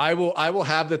 I will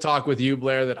have the talk with you,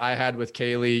 Blair, that I had with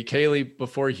Kaylee. Kaylee,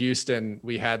 before Houston,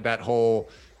 we had that whole,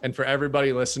 and for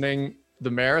everybody listening, the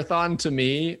marathon to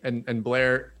me and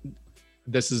Blair,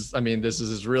 this is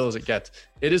as real as it gets.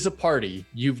 It is a party.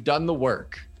 You've done the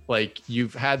work. Like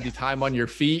you've had the time on your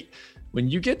feet. When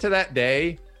you get to that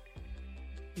day,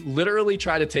 literally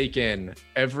try to take in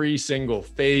every single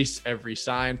face, every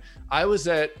sign. I was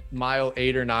at mile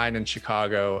 8 or 9 in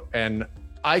Chicago and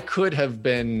I could have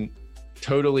been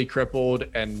totally crippled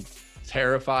and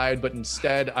terrified, but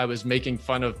instead I was making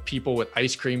fun of people with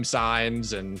ice cream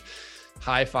signs and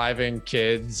high-fiving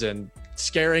kids and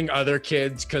scaring other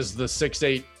kids because the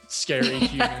 6'8" scary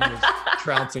human was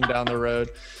trouncing down the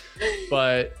road.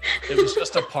 But it was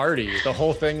just a party. The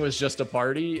whole thing was just a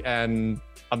party. And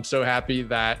I'm so happy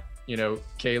that, you know,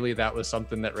 Kaylee, that was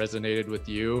something that resonated with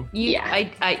you.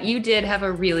 You did have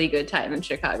a really good time in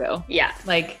Chicago. Yeah.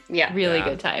 Really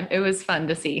good time. It was fun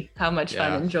to see how much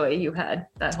fun and joy you had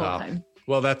that whole time.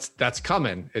 Well, that's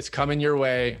coming. It's coming your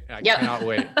way. I cannot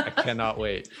wait. I cannot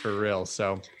wait, for real.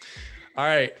 So, all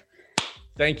right.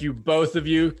 Thank you, both of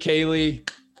you. Kaylee,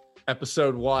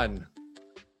 episode 1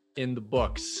 in the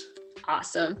books.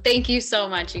 Awesome. Thank you so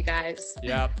much, you guys.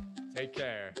 Yep. Take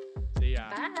care. See ya.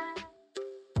 Bye.